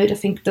grammar nerd. I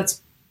think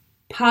that's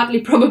partly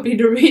probably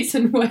the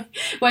reason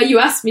why you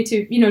asked me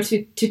to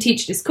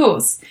teach this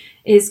course,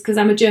 is because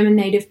I'm a German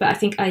native, but I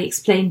think I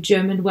explain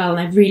German well,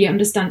 and I really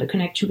understand the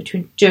connection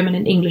between German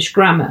and English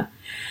grammar.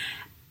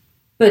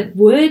 But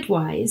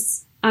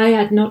word-wise, I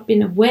had not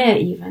been aware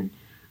even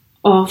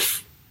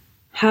of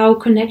how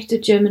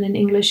connected German and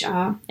English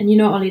are.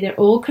 And Olly, they're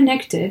all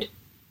connected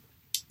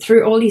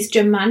through all these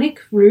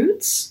Germanic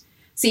roots.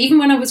 So even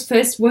when I was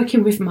first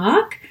working with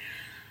Mark,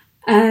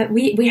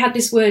 we had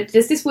this word.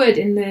 There's this word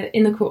in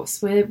the course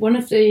where one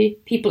of the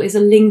people is a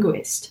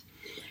linguist,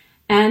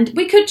 and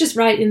we could just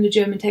write in the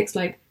German text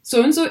like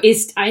 "so and so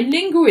ist ein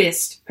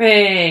Linguist."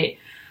 Hey,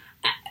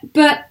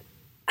 but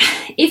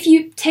if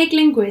you take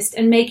linguist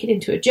and make it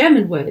into a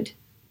German word,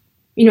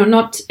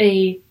 not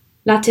a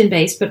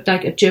Latin-based but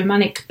like a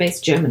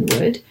Germanic-based German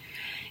word,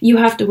 you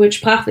have the word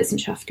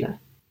Sprachwissenschaftler.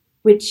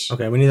 Which,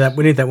 okay, we need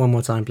that one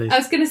more time, please. I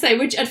was going to say,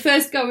 which at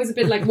first go is a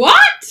bit like,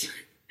 what?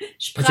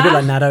 It's a bit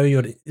like Nado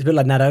Yori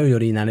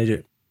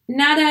Nanadu.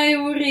 Nada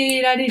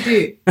Yori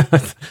Nanadu.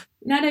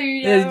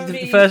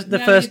 The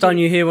first time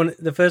you hear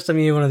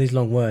one of these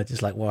long words,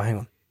 it's like, well, hang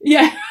on.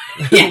 Yeah.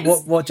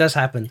 Yes. What just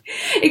happened?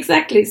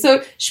 Exactly. So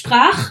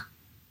Sprach,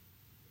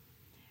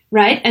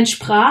 right? And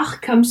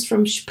Sprach comes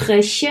from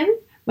sprechen.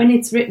 When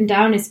it's written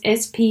down, it's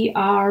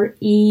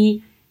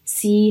Sprechen.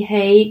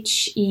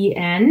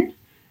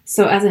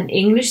 So as an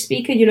English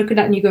speaker, you look at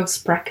that and you go,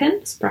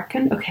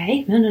 sprechen,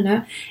 okay,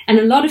 no. And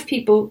a lot of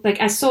people,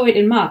 like I saw it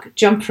in Mark,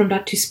 jump from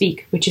that to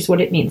speak, which is what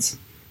it means.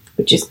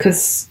 Which is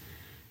because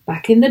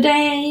back in the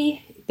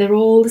day, they're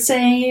all the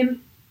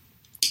same.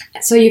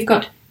 So you've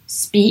got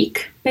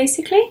speak,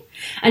 basically.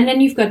 And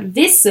then you've got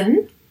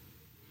wissen,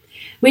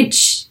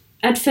 which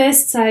at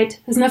first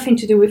sight has nothing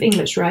to do with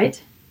English, right?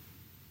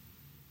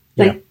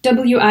 Like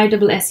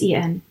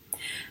Wissen.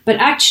 But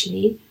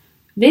actually,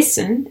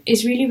 wissen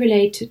is really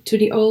related to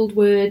the old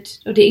word,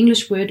 or the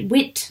English word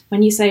wit,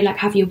 when you say like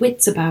have your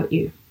wits about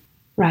you,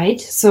 right?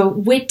 So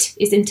wit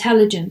is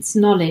intelligence,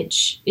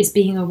 knowledge is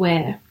being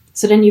aware.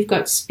 So then you've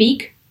got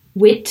speak,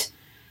 wit,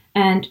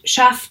 and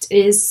Schaft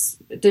is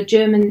the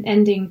German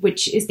ending,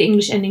 which is the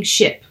English ending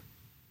ship.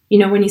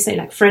 When you say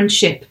like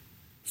friendship,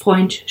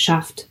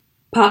 Freundschaft,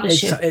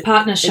 partnership,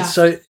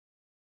 partnerschaft.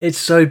 It's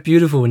so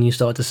beautiful when you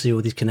start to see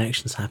all these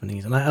connections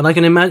happening, and I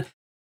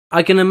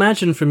can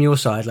imagine from your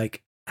side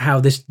like how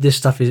this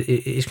stuff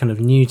is kind of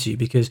new to you,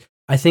 because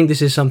I think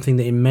this is something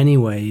that in many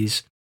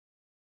ways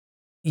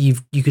you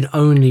can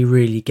only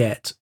really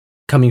get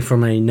coming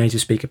from a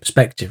native speaker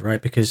perspective,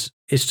 right? Because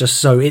it's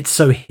so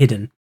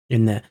hidden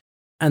in there.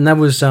 And that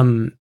was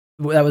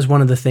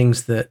one of the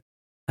things that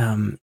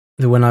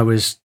when I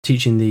was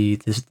teaching the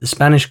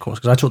Spanish course,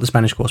 because I taught the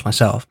Spanish course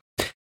myself,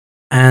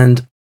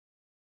 and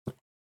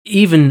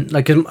even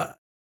like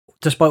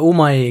despite all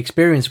my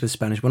experience with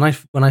Spanish, when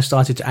I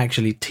started to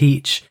actually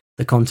teach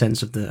the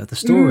contents of the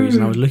stories,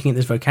 and I was looking at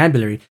this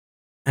vocabulary,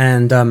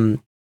 and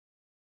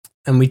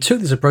we took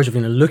this approach of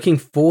looking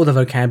for the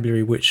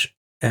vocabulary which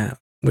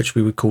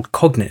we would call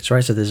cognates,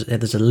 right? So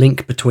there's a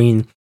link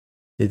between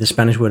the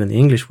Spanish word and the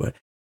English word.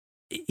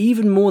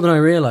 Even more than I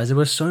realized, there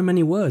were so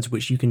many words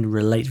which you can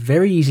relate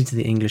very easy to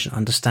the English and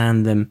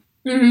understand them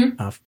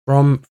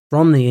from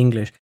the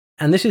English.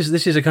 And this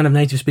is a kind of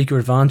native speaker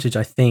advantage,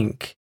 I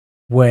think,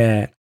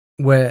 where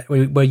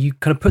you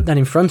kind of put that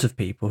in front of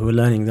people who are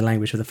learning the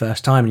language for the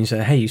first time, and you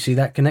say, hey, you see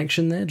that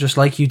connection there? Just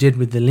like you did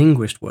with the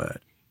linguist word.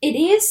 It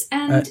is,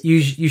 and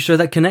you show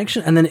that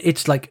connection, and then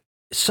it's like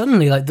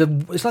suddenly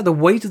it's like the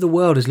weight of the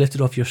world is lifted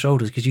off your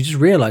shoulders, because you just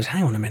realize,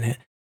 hang on a minute,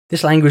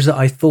 this language that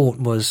I thought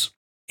was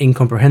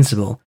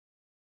incomprehensible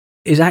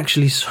is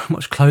actually so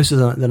much closer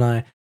than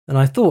I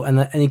thought, and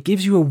it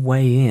gives you a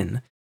way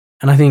in.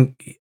 And I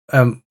think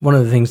one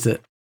of the things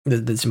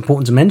that's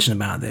important to mention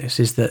about this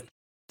is that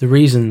the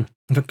reason,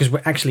 because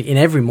we're actually in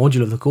every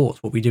module of the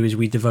course, what we do is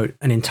we devote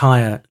an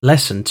entire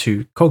lesson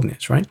to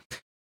cognates, right?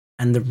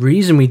 And the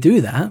reason we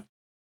do that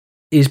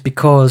is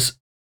because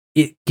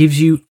it gives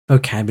you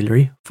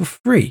vocabulary for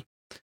free.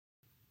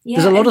 Yeah,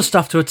 there's a lot of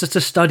stuff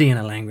to study in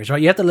a language,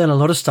 right? You have to learn a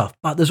lot of stuff,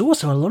 but there's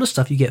also a lot of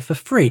stuff you get for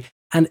free.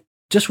 And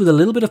just with a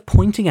little bit of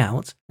pointing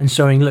out and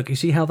showing, look, you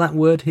see how that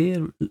word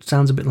here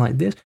sounds a bit like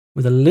this?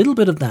 With a little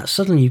bit of that,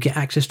 suddenly you get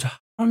access to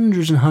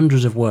hundreds and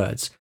hundreds of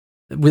words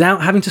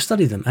without having to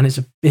study them. And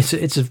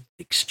it's a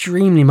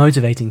extremely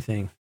motivating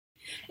thing.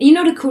 You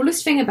know, the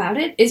coolest thing about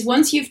it is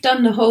once you've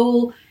done the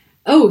whole,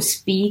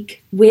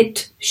 speak,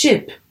 wit,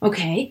 ship,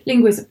 okay,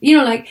 linguism, you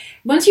know, like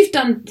once you've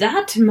done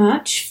that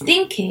much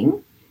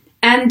thinking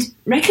and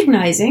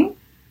recognizing,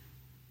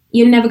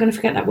 you're never going to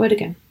forget that word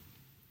again.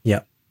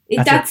 Yeah.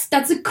 That's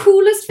the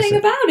coolest thing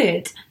about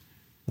it.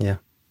 Yeah.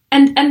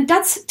 And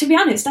that's, to be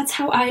honest, that's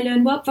how I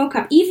learn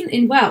vocab. Even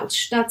in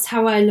Welsh, that's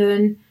how I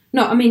learn.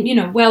 No, I mean, you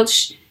know,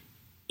 Welsh,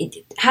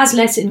 it has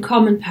less in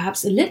common,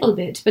 perhaps a little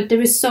bit, but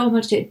there is so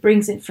much that it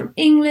brings in from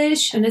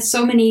English, and there's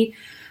so many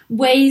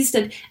ways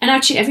that, and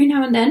actually every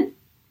now and then,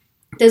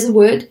 there's a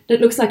word that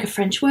looks like a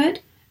French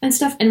word and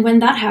stuff, and when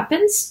that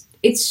happens,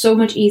 it's so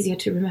much easier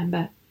to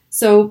remember.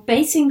 So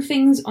basing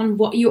things on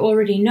what you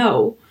already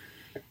know,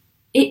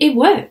 it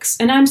works,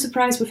 and I'm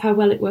surprised with how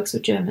well it works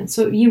with German.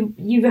 So you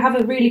have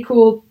a really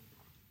cool,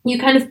 you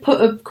kind of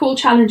put a cool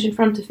challenge in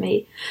front of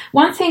me.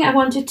 One thing I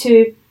wanted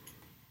to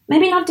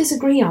maybe not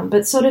disagree on,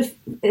 but sort of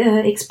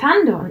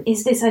expand on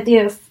is this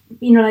idea of,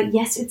 you know, like,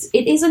 yes, it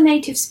is a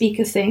native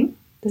speaker thing,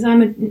 because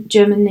I'm a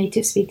German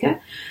native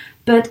speaker,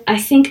 but I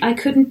think I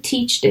couldn't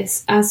teach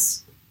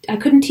I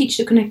couldn't teach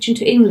the connection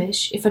to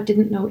English if I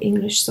didn't know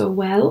English so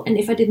well, and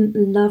if I didn't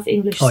love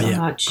English so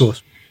much. Of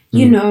course.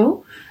 You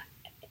know,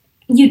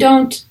 you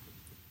don't,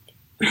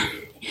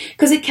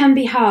 because it can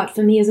be hard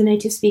for me as a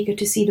native speaker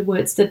to see the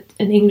words that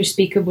an English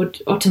speaker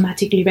would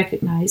automatically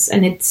recognize,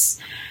 and it's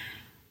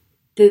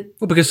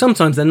because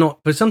sometimes they're not,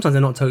 but sometimes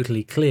they're not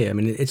totally clear. I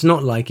mean, it's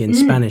not like in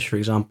Spanish, for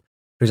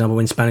example,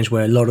 in Spanish,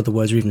 where a lot of the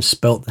words are even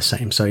spelt the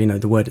same. So, you know,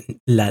 the word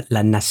la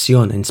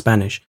nación in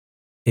Spanish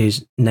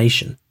is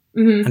nation,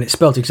 and it's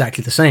spelt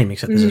exactly the same,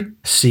 except there's a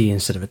C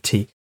instead of a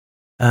T.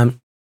 But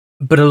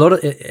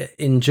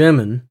in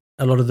German,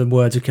 a lot of the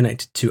words are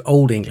connected to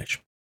Old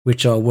English,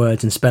 which are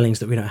words and spellings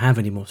that we don't have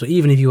anymore. So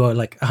even if you are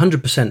like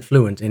 100%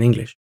 fluent in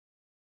English,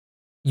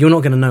 you're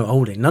not going to know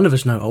Old English. None of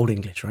us know Old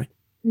English, right?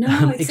 No,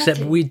 exactly. Except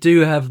we do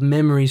have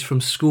memories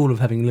from school of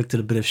having looked at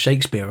a bit of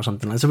Shakespeare or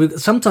something like that. So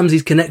sometimes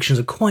these connections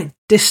are quite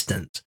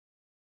distant,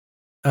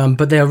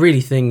 but they are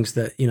really things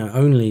that, you know,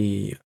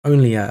 only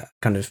a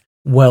kind of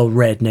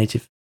well-read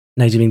native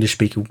English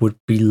speaker would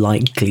be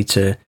likely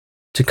to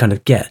kind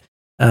of get.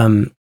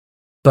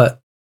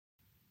 But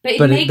it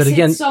makes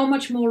it so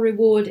much more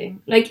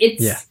rewarding. Like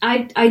it's,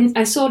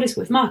 I saw this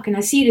with Mark, and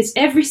I see this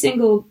every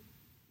single.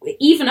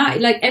 Even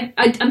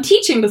I'm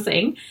teaching the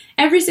thing.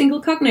 Every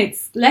single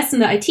cognates lesson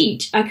that I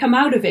teach, I come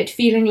out of it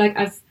feeling like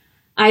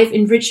I've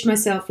enriched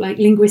myself, like,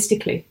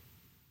 linguistically.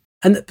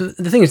 And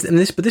the thing is,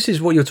 this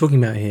is what you're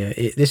talking about here.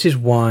 This is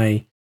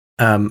why,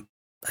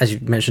 as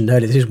you mentioned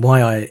earlier, this is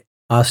why I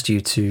asked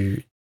you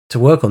to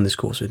work on this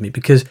course with me,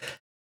 because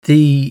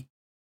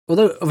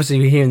although obviously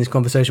we're here in this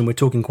conversation, we're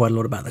talking quite a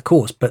lot about the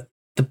course, but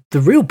the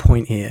real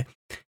point here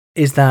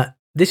is that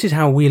this is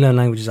how we learn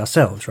languages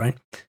ourselves, right?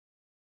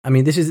 I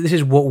mean, this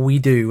is what we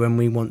do when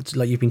we want to,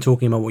 like you've been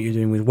talking about what you're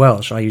doing with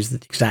Welsh. I use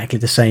exactly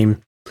the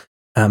same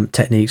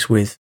techniques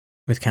with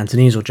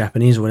Cantonese or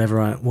Japanese or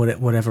whatever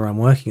I'm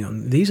working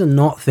on. These are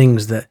not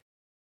things that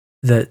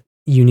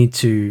you need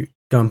to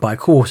go and buy a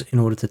course in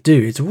order to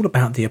do. It's all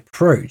about the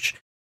approach.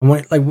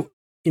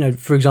 And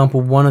for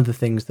example, one of the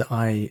things that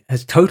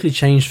has totally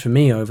changed for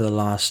me over the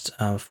last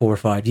 4 or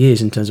 5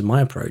 years in terms of my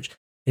approach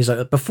is,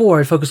 like, before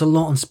I'd focus a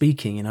lot on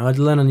speaking. You know, I'd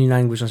learn a new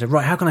language and I'd say,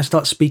 right, how can I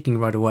start speaking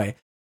right away?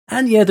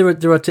 And yeah,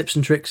 there are tips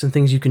and tricks and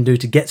things you can do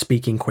to get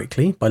speaking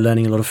quickly by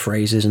learning a lot of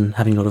phrases and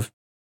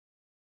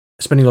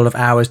spending a lot of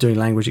hours doing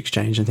language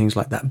exchange and things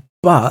like that.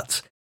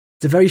 But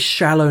it's a very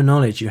shallow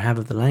knowledge you have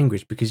of the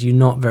language because you're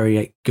not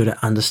very good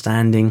at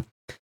understanding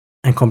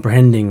and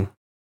comprehending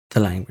the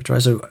language,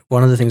 right? So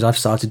one of the things I've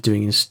started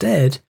doing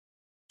instead,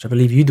 which I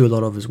believe you do a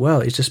lot of as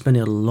well, is just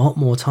spending a lot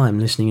more time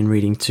listening and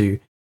reading to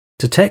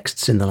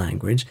texts in the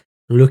language,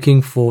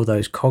 looking for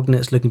those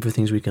cognates, looking for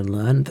things we can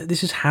learn.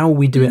 This is how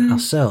we do it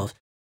ourselves.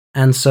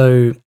 And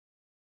so,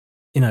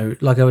 you know,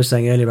 like I was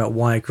saying earlier about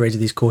why I created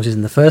these courses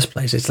in the first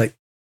place, it's like,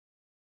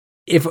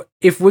 if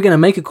we're going to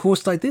make a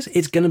course like this,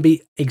 it's going to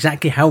be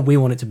exactly how we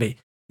want it to be.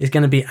 It's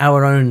going to be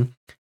our own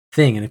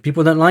thing. And if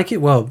people don't like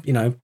it, well, you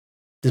know,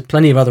 there's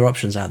plenty of other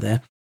options out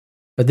there.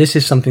 But this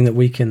is something that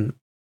we can,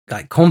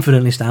 like,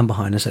 confidently stand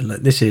behind and say,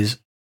 look, this is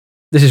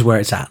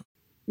where it's at.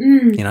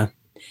 You know,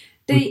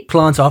 we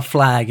plant our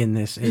flag in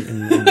this,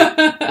 in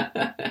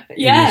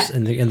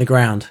the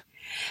ground.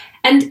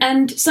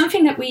 And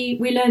something that we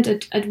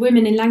learned at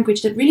Women in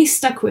Language that really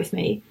stuck with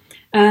me,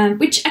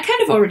 which I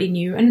kind of already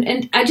knew,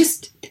 and I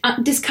just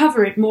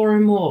discover it more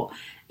and more,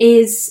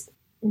 is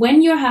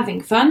when you're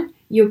having fun,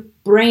 when your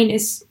brain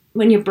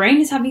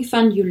is having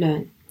fun, you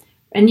learn.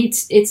 And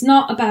it's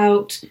not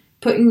about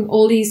putting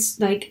all these,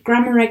 like,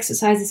 grammar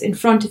exercises in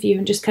front of you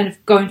and just kind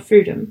of going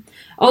through them.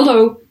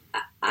 Although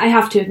I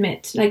have to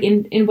admit, like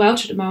in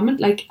Welsh at the moment,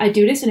 like I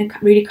do this and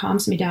it really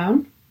calms me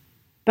down.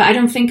 But I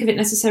don't think of it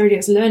necessarily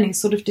as learning. It's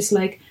sort of just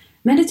like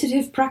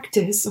meditative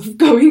practice of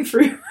going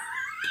through,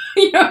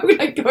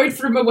 like going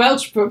through a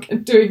Welsh book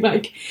and doing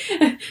like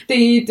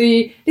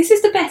this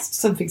is the best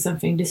something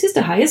something. This is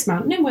the highest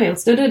mountain in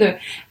Wales. Da da da.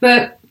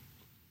 But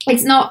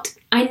it's not.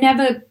 I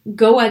never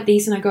go at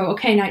these and I go,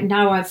 okay,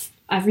 now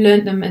I've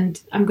learned them and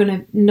I'm going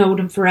to know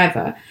them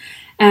forever.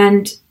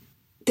 And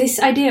this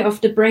idea of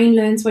the brain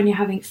learns when you're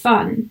having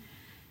fun,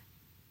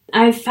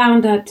 I've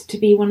found that to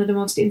be one of the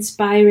most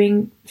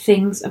inspiring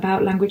things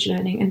about language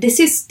learning. And this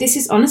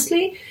is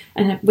honestly,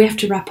 and we have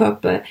to wrap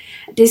up, but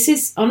this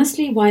is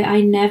honestly why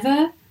I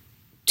never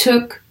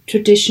took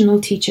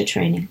traditional teacher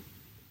training,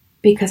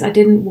 because I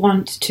didn't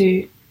want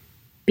to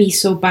be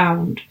so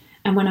bound.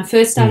 And when I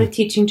first started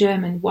teaching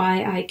German,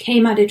 why I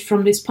came at it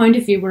from this point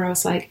of view where I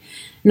was like,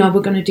 no,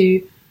 we're going to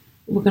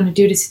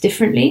do this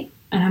differently,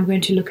 and I'm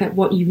going to look at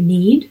what you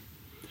need,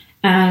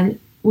 and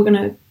we're going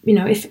to,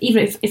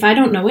 if I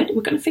don't know it,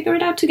 we're going to figure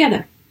it out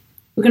together.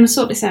 We're going to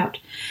sort this out.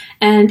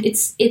 And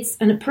it's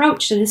an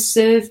approach that has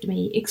served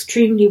me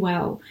extremely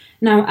well.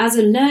 Now, as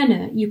a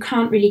learner, you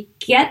can't really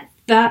get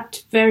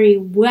that very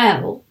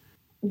well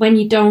when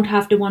you don't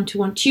have the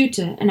one-to-one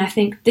tutor. And I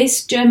think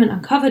this German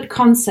Uncovered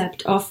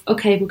concept of,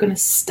 okay, we're going to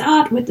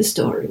start with the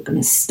story,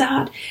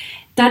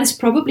 that is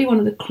probably one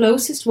of the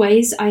closest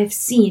ways I have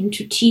seen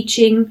to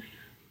teaching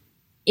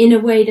in a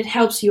way that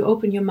helps you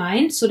open your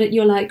mind so that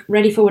you're like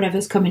ready for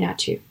whatever's coming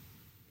at you.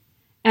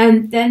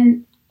 And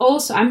then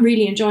also, I'm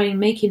really enjoying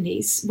making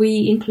these.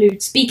 We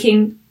include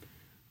speaking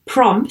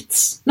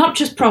prompts, not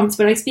just prompts,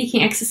 but like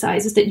speaking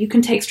exercises that you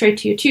can take straight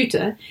to your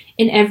tutor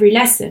in every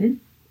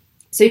lesson.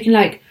 So you can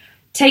like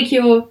take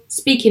your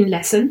speaking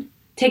lesson,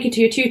 take it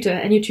to your tutor,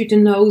 and your tutor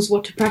knows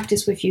what to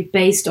practice with you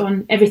based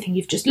on everything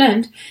you've just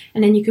learned.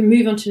 And then you can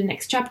move on to the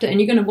next chapter, and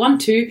you're going to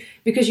want to,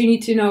 because you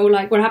need to know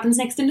like what happens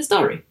next in the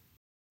story.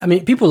 I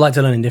mean, people like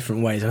to learn in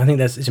different ways, and I think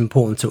it's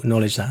important to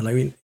acknowledge that.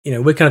 Like,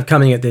 we're kind of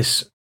coming at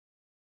this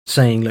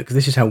saying, look,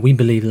 this is how we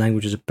believe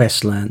languages are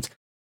best learned,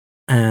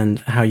 and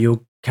how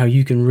you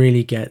can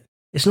really get.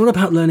 It's not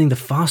about learning the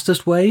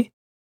fastest way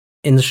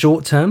in the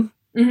short term,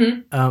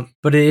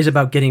 but it is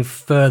about getting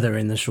further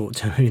in the short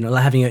term.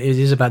 It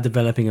is about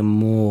developing a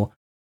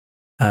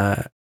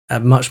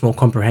much more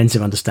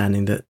comprehensive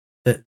understanding that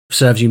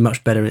serves you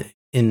much better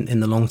in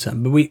the long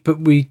term. But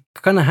we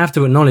kind of have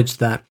to acknowledge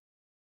that.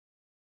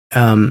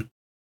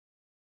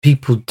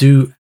 People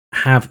do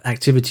have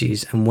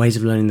activities and ways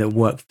of learning that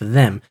work for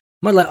them.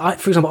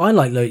 For example, I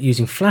like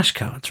using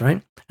flashcards,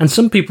 right? And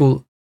some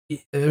people,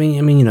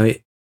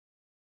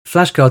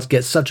 flashcards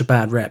get such a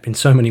bad rep in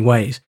so many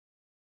ways,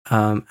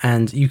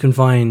 and you can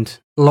find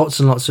lots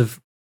and lots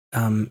of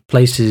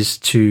places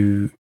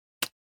to,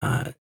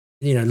 lots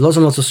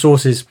and lots of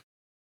sources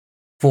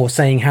for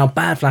saying how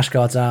bad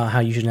flashcards are,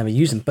 how you should never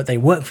use them, but they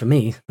work for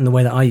me in the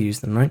way that I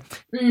use them, right?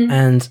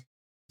 And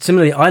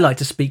similarly, I like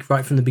to speak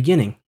right from the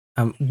beginning.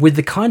 With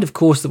the kind of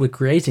course that we're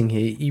creating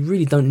here, you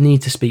really don't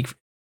need to speak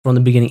from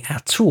the beginning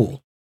at all. In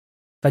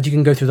fact, you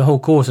can go through the whole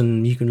course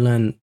and you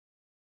can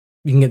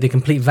get the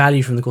complete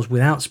value from the course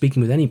without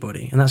speaking with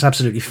anybody, and that's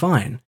absolutely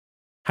fine.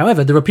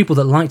 However, there are people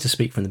that like to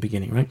speak from the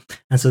beginning, right?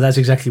 And so that's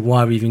exactly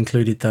why we've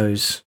included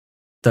those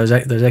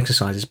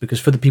exercises, because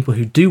for the people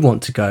who do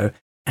want to go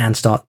and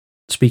start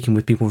speaking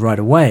with people right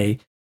away,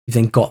 you've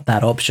then got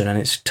that option, and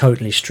it's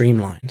totally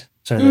streamlined.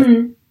 So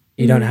that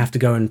you don't have to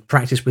go and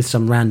practice with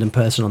some random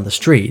person on the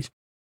street.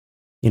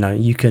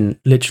 You can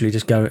literally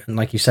just go and,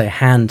 like you say,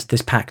 hand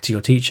this pack to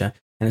your teacher,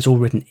 and it's all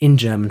written in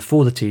German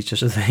for the teacher,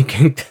 so they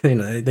can,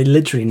 they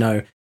literally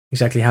know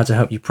exactly how to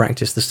help you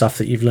practice the stuff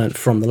that you've learned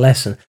from the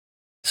lesson.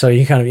 So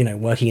you're kind of,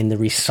 working in the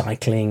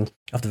recycling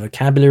of the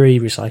vocabulary,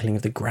 recycling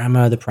of the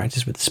grammar, the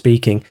practice with the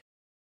speaking.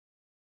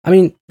 I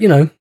mean,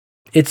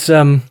 it's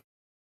a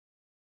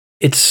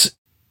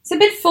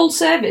bit full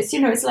service.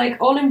 It's like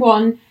all in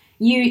one.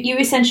 You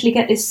essentially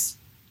get this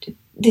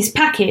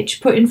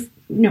package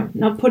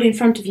not put in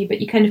front of you, but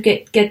you kind of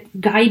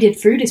get guided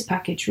through this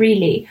package,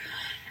 really.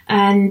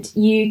 And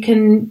you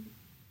can,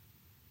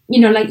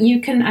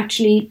 you can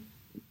actually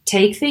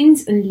take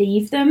things and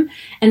leave them.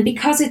 And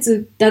because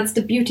that's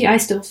the beauty, I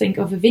still think,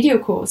 of a video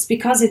course,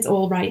 because it's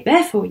all right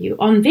there for you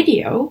on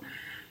video,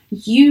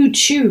 you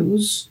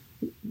choose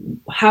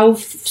how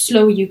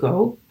slow you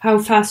go, how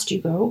fast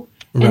you go,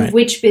 and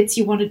which bits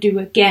you want to do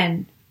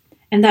again.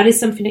 And that is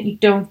something that you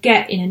don't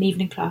get in an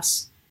evening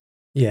class.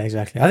 Yeah,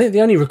 exactly. I think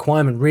the only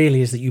requirement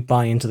really is that you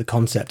buy into the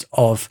concept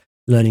of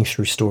learning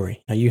through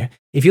story. Now,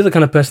 if you're the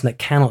kind of person that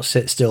cannot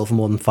sit still for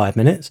more than 5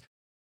 minutes,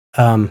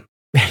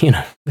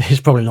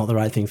 it's probably not the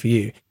right thing for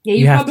you. Yeah,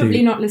 you're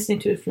probably not listening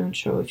to a Fluent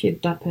Show if you're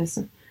that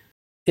person.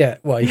 Yeah,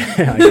 well,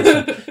 yeah, I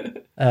guess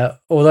so.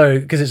 Although,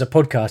 because it's a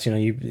podcast,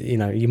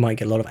 you might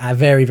get a lot of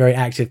very, very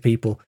active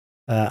people.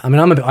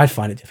 I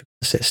find it difficult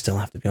to sit still,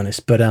 I have to be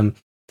honest.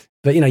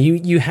 But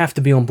you have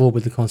to be on board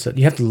with the concept.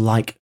 You have to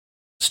like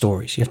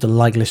stories. You have to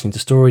like listening to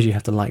stories. You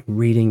have to like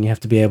reading. You have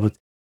to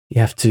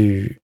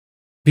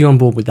be on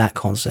board with that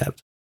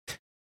concept.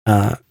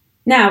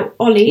 Now,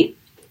 Olly,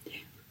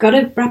 got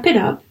to wrap it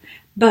up.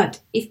 But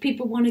if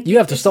people want to, you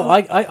have to stop.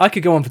 I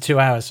could go on for 2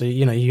 hours, so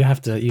you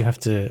have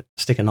to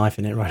stick a knife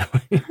in it right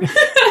away.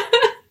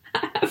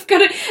 I've got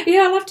to.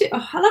 Yeah, I'll have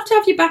to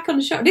have you back on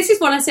the show. This is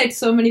what I say to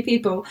so many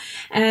people,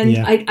 and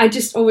I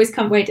just always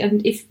can't wait.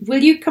 And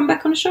will you come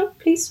back on the show,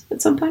 please,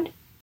 at some point?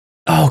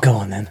 Oh, go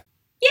on then.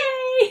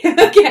 Yay!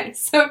 Okay,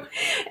 so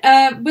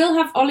we'll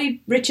have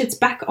Olly Richards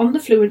back on the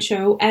Fluent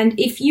Show, and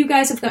if you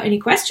guys have got any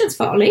questions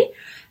for Olly,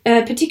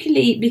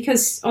 particularly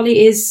because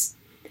Olly is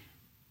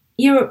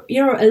you're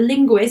a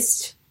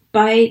linguist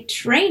by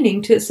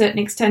training to a certain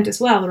extent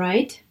as well,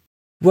 right?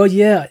 Well,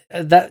 yeah,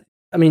 I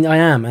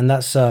am, and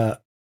that's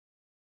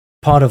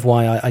part of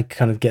why I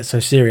kind of get so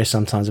serious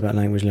sometimes about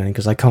language learning,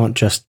 because I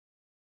don't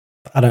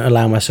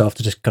allow myself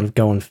to just kind of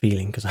go on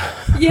feeling, because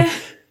yeah.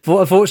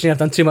 Unfortunately, I've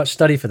done too much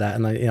study for that,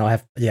 and I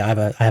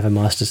have a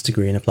master's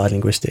degree in applied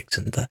linguistics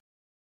and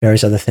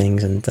various other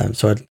things, and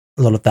so a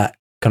lot of that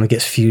kind of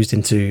gets fused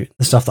into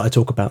the stuff that I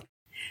talk about.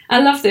 I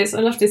love this.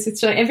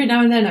 It's like every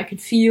now and then I can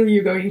feel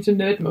you going into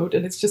nerd mode,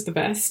 and it's just the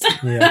best.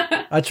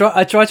 Yeah, I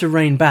try to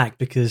rein back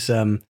because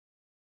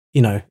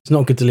it's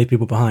not good to leave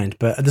people behind,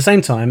 but at the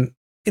same time,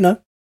 if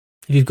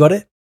you've got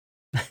it.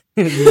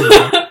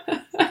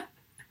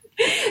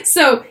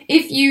 So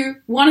if you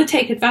want to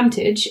take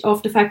advantage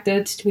of the fact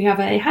that we have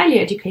a highly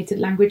educated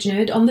language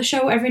nerd on the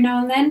show every now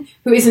and then,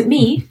 who isn't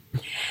me,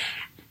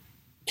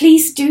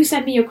 please do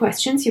send me your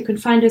questions. You can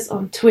find us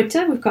on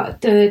Twitter. We've got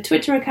the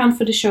Twitter account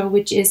for the show,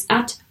 which is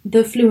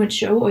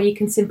 @thefluentshow, or you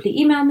can simply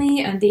email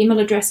me, and the email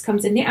address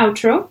comes in the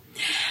outro.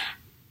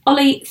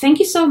 Olly, thank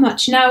you so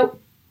much. Now,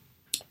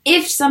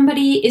 if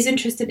somebody is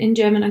interested in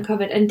German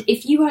Uncovered, and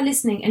if you are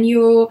listening and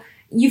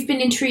you've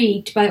been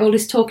intrigued by all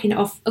this talking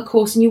of a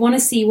course, and you want to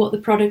see what the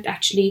product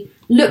actually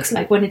looks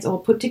like when it's all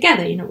put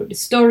together, with the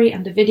story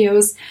and the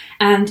videos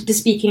and the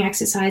speaking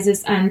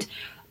exercises and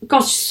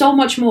gosh, so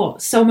much more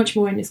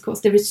in this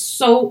course. There is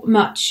so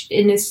much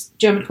in this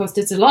German course.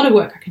 There's a lot of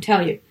work, I can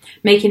tell you,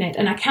 making it,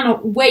 and I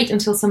cannot wait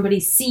until somebody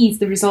sees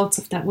the results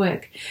of that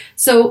work.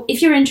 So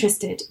if you're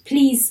interested,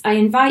 please, I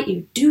invite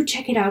you, do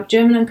check it out,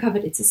 German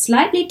Uncovered. It's a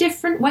slightly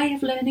different way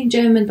of learning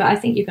German, but I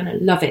think you're going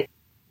to love it.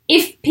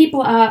 If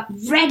people are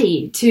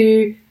ready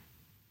to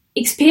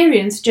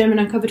experience German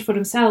Uncovered for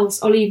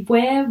themselves, Olly,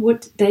 where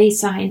would they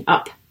sign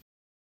up?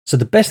 So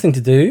the best thing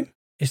to do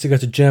is to go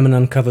to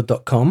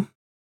germanuncovered.com.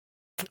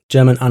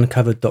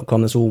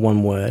 germanuncovered.com, that's all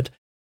one word.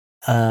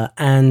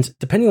 And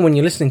depending on when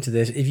you're listening to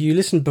this, if you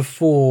listen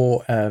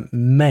before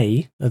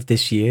May of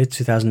this year,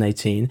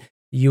 2018,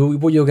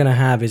 what you're going to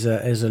have is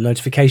a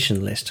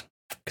notification list,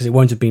 because it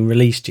won't have been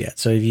released yet.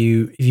 So if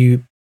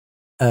you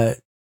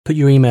put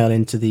your email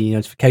into the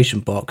notification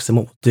box, then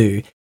what we'll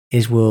do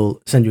is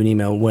we'll send you an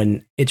email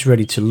when it's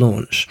ready to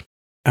launch,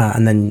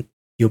 and then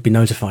you'll be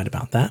notified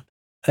about that.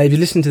 If you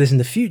listen to this in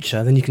the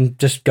future, then you can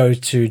just go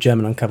to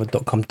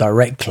germanuncovered.com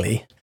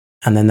directly,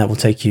 and then that will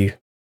take you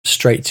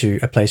straight to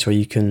a place where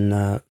you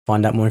can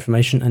find out more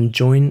information and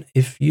join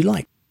if you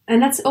like.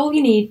 And that's all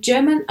you need,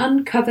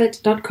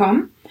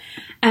 germanuncovered.com.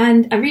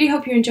 And I really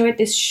hope you enjoyed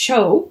this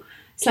show.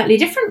 Slightly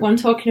different one,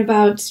 talking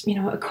about,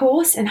 a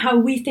course and how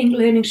we think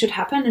learning should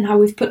happen and how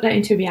we've put that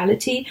into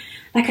reality.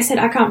 Like I said,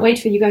 I can't wait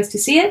for you guys to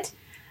see it.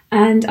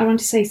 And I want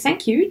to say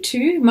thank you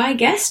to my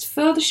guest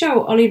for the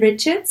show, Olly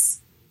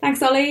Richards.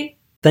 Thanks, Olly.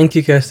 Thank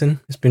you,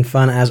 Kirsten. It's been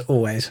fun as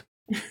always.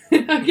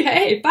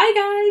 Okay, bye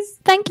guys.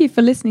 Thank you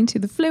for listening to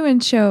The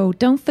Fluent Show.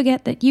 Don't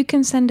forget that you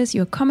can send us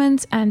your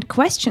comments and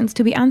questions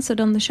to be answered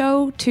on the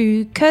show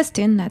to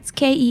Kirstin, that's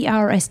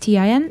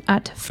Kerstin,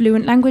 at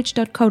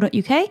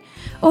fluentlanguage.co.uk,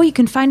 or you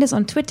can find us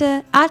on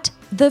Twitter at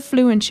The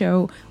Fluent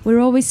Show. We're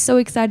always so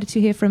excited to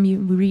hear from you.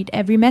 We read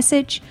every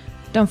message.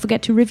 Don't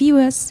forget to review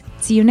us.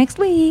 See you next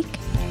week.